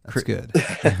 Tim. That's good.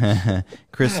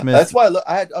 Chris Smith. That's why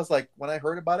I was like, when I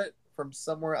heard about it from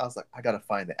somewhere, I was like, I got to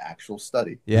find the actual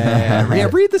study. Yeah.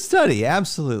 Read the study.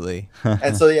 Absolutely.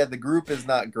 And so, yeah, the group is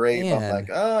not great. But I'm Man. like,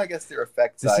 oh, I guess their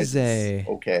effect This size is is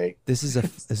okay. This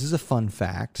is a fun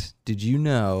fact. Did you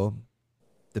know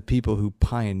the people who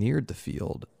pioneered the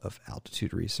field of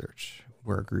altitude research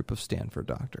were a group of Stanford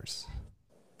doctors?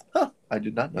 Huh, I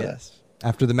did not know that.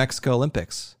 After the Mexico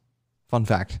Olympics. Fun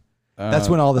fact. That's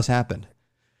when all this happened.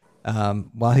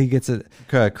 While he gets it.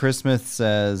 Chris Smith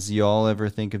says, "You all ever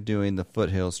think of doing the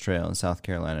Foothills Trail in South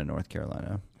Carolina, North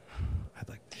Carolina?" I'd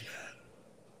like to do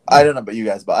I don't know about you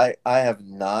guys, but I have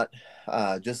not.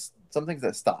 Just some things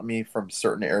that stop me from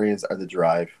certain areas are the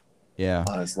drive, Yeah.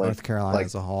 honestly. North Carolina like-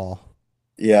 as a whole.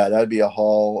 Yeah, that'd be a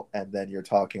haul. And then you're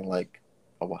talking like,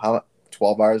 how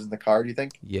 12 hours in the car, do you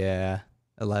think? Yeah.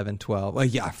 11, 12. Well,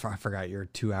 yeah, I forgot you're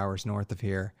 2 hours north of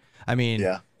here. I mean,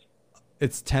 Yeah.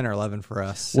 it's 10 or 11 for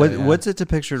us. So yeah. What's it to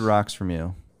Pictured Rocks from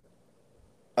you?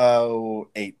 Oh,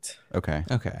 8, Okay.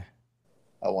 Okay.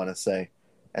 I want to say.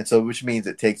 And so, which means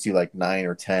it takes you like 9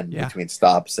 or 10 Yeah. between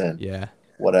stops and Yeah.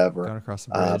 whatever. Going across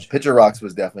the bridge. Picture Rocks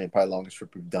was definitely probably the longest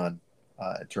trip we've done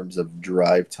in terms of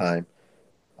drive time.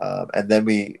 And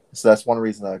then so that's one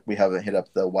reason we haven't hit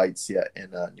up the Whites yet in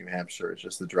New Hampshire. It's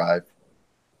just the drive.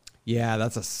 Yeah,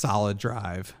 that's a solid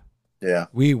drive. Yeah.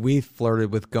 We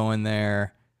flirted with going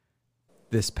there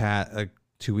this past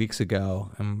 2 weeks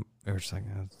ago, and we were just like,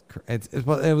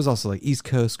 it was also like East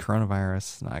Coast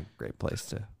coronavirus, not a great place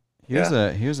to.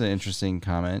 Here's an interesting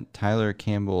comment. Tyler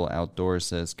Campbell Outdoors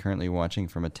says, currently watching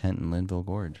from a tent in Linville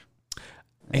Gorge.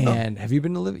 And have you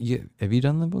been to have you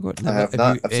done Linville Gorge? I have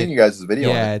not. I've seen you guys' video.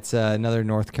 Yeah, on it. it's another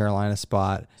North Carolina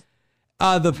spot.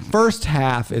 The first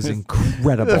half is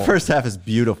incredible. The first half is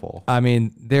beautiful. I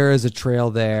mean, there is a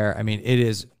trail there. I mean, it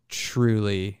is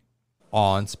truly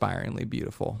awe-inspiringly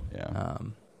beautiful. Yeah.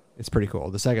 It's pretty cool.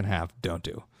 The second half, don't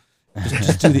do.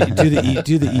 Just do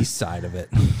the east side of it.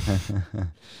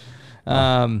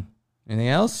 Anything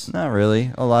else? Not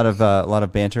really. A lot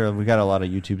of banter. We got a lot of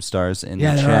YouTube stars in the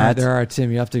Yeah, chat. there are.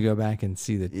 Tim, you have to go back and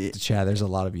see the chat. There's a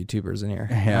lot of YouTubers in here.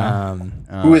 Yeah.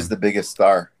 Who is the biggest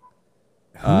star?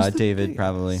 Who's the David, biggest?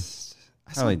 probably. I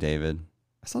saw- Probably David.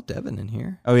 I saw Devin in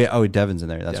here. Oh yeah. Oh, Devin's in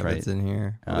there. That's Devin's right. in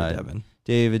here. Devin.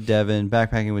 David, Devin,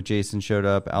 backpacking with Jason showed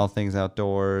up. All Things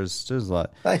Outdoors. There's a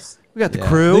lot. Nice. We got the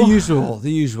crew. The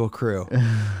usual crew.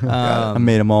 I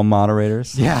made them all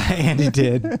moderators. Yeah, Andy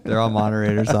did. They're all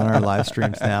moderators on our live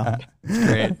streams now. It's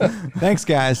great. Thanks,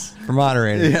 guys, for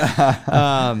moderating. Yeah.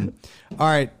 All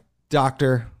right,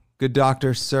 Doctor. Good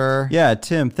doctor, sir. Yeah,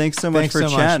 Tim, thanks so much for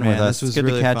chatting with us. This was It's good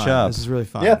really to catch fun. up. This is really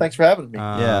fun. Yeah, thanks for having me.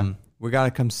 Yeah. We got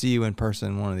to come see you in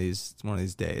person one of these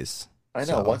days. I know.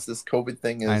 So, Once this COVID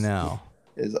thing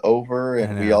is over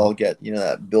and we all get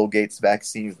that Bill Gates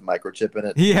vaccine with the microchip in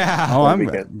it. Yeah. Oh, I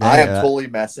am totally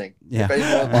messing. Yeah. If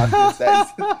anyone watches this,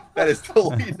 that is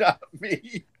totally not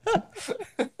me.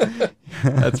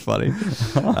 That's funny.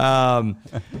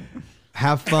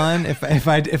 Have fun. If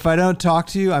I don't talk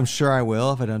to you, I'm sure I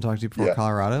will. If I don't talk to you before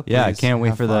Colorado, yeah, I please can't wait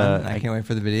have for fun. the. I can't wait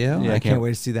for the video. Yeah, I can't wait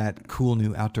to see that cool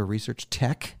new outdoor research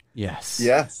tech. Yes.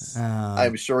 Yes.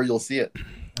 I'm sure you'll see it.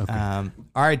 Okay. All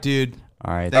right, dude.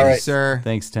 All right. Thank you, sir.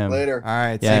 Thanks, Tim. Later. All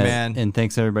right. See you, man. And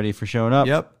thanks everybody for showing up.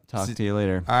 Yep. Talk to you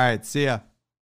later. All right. See ya.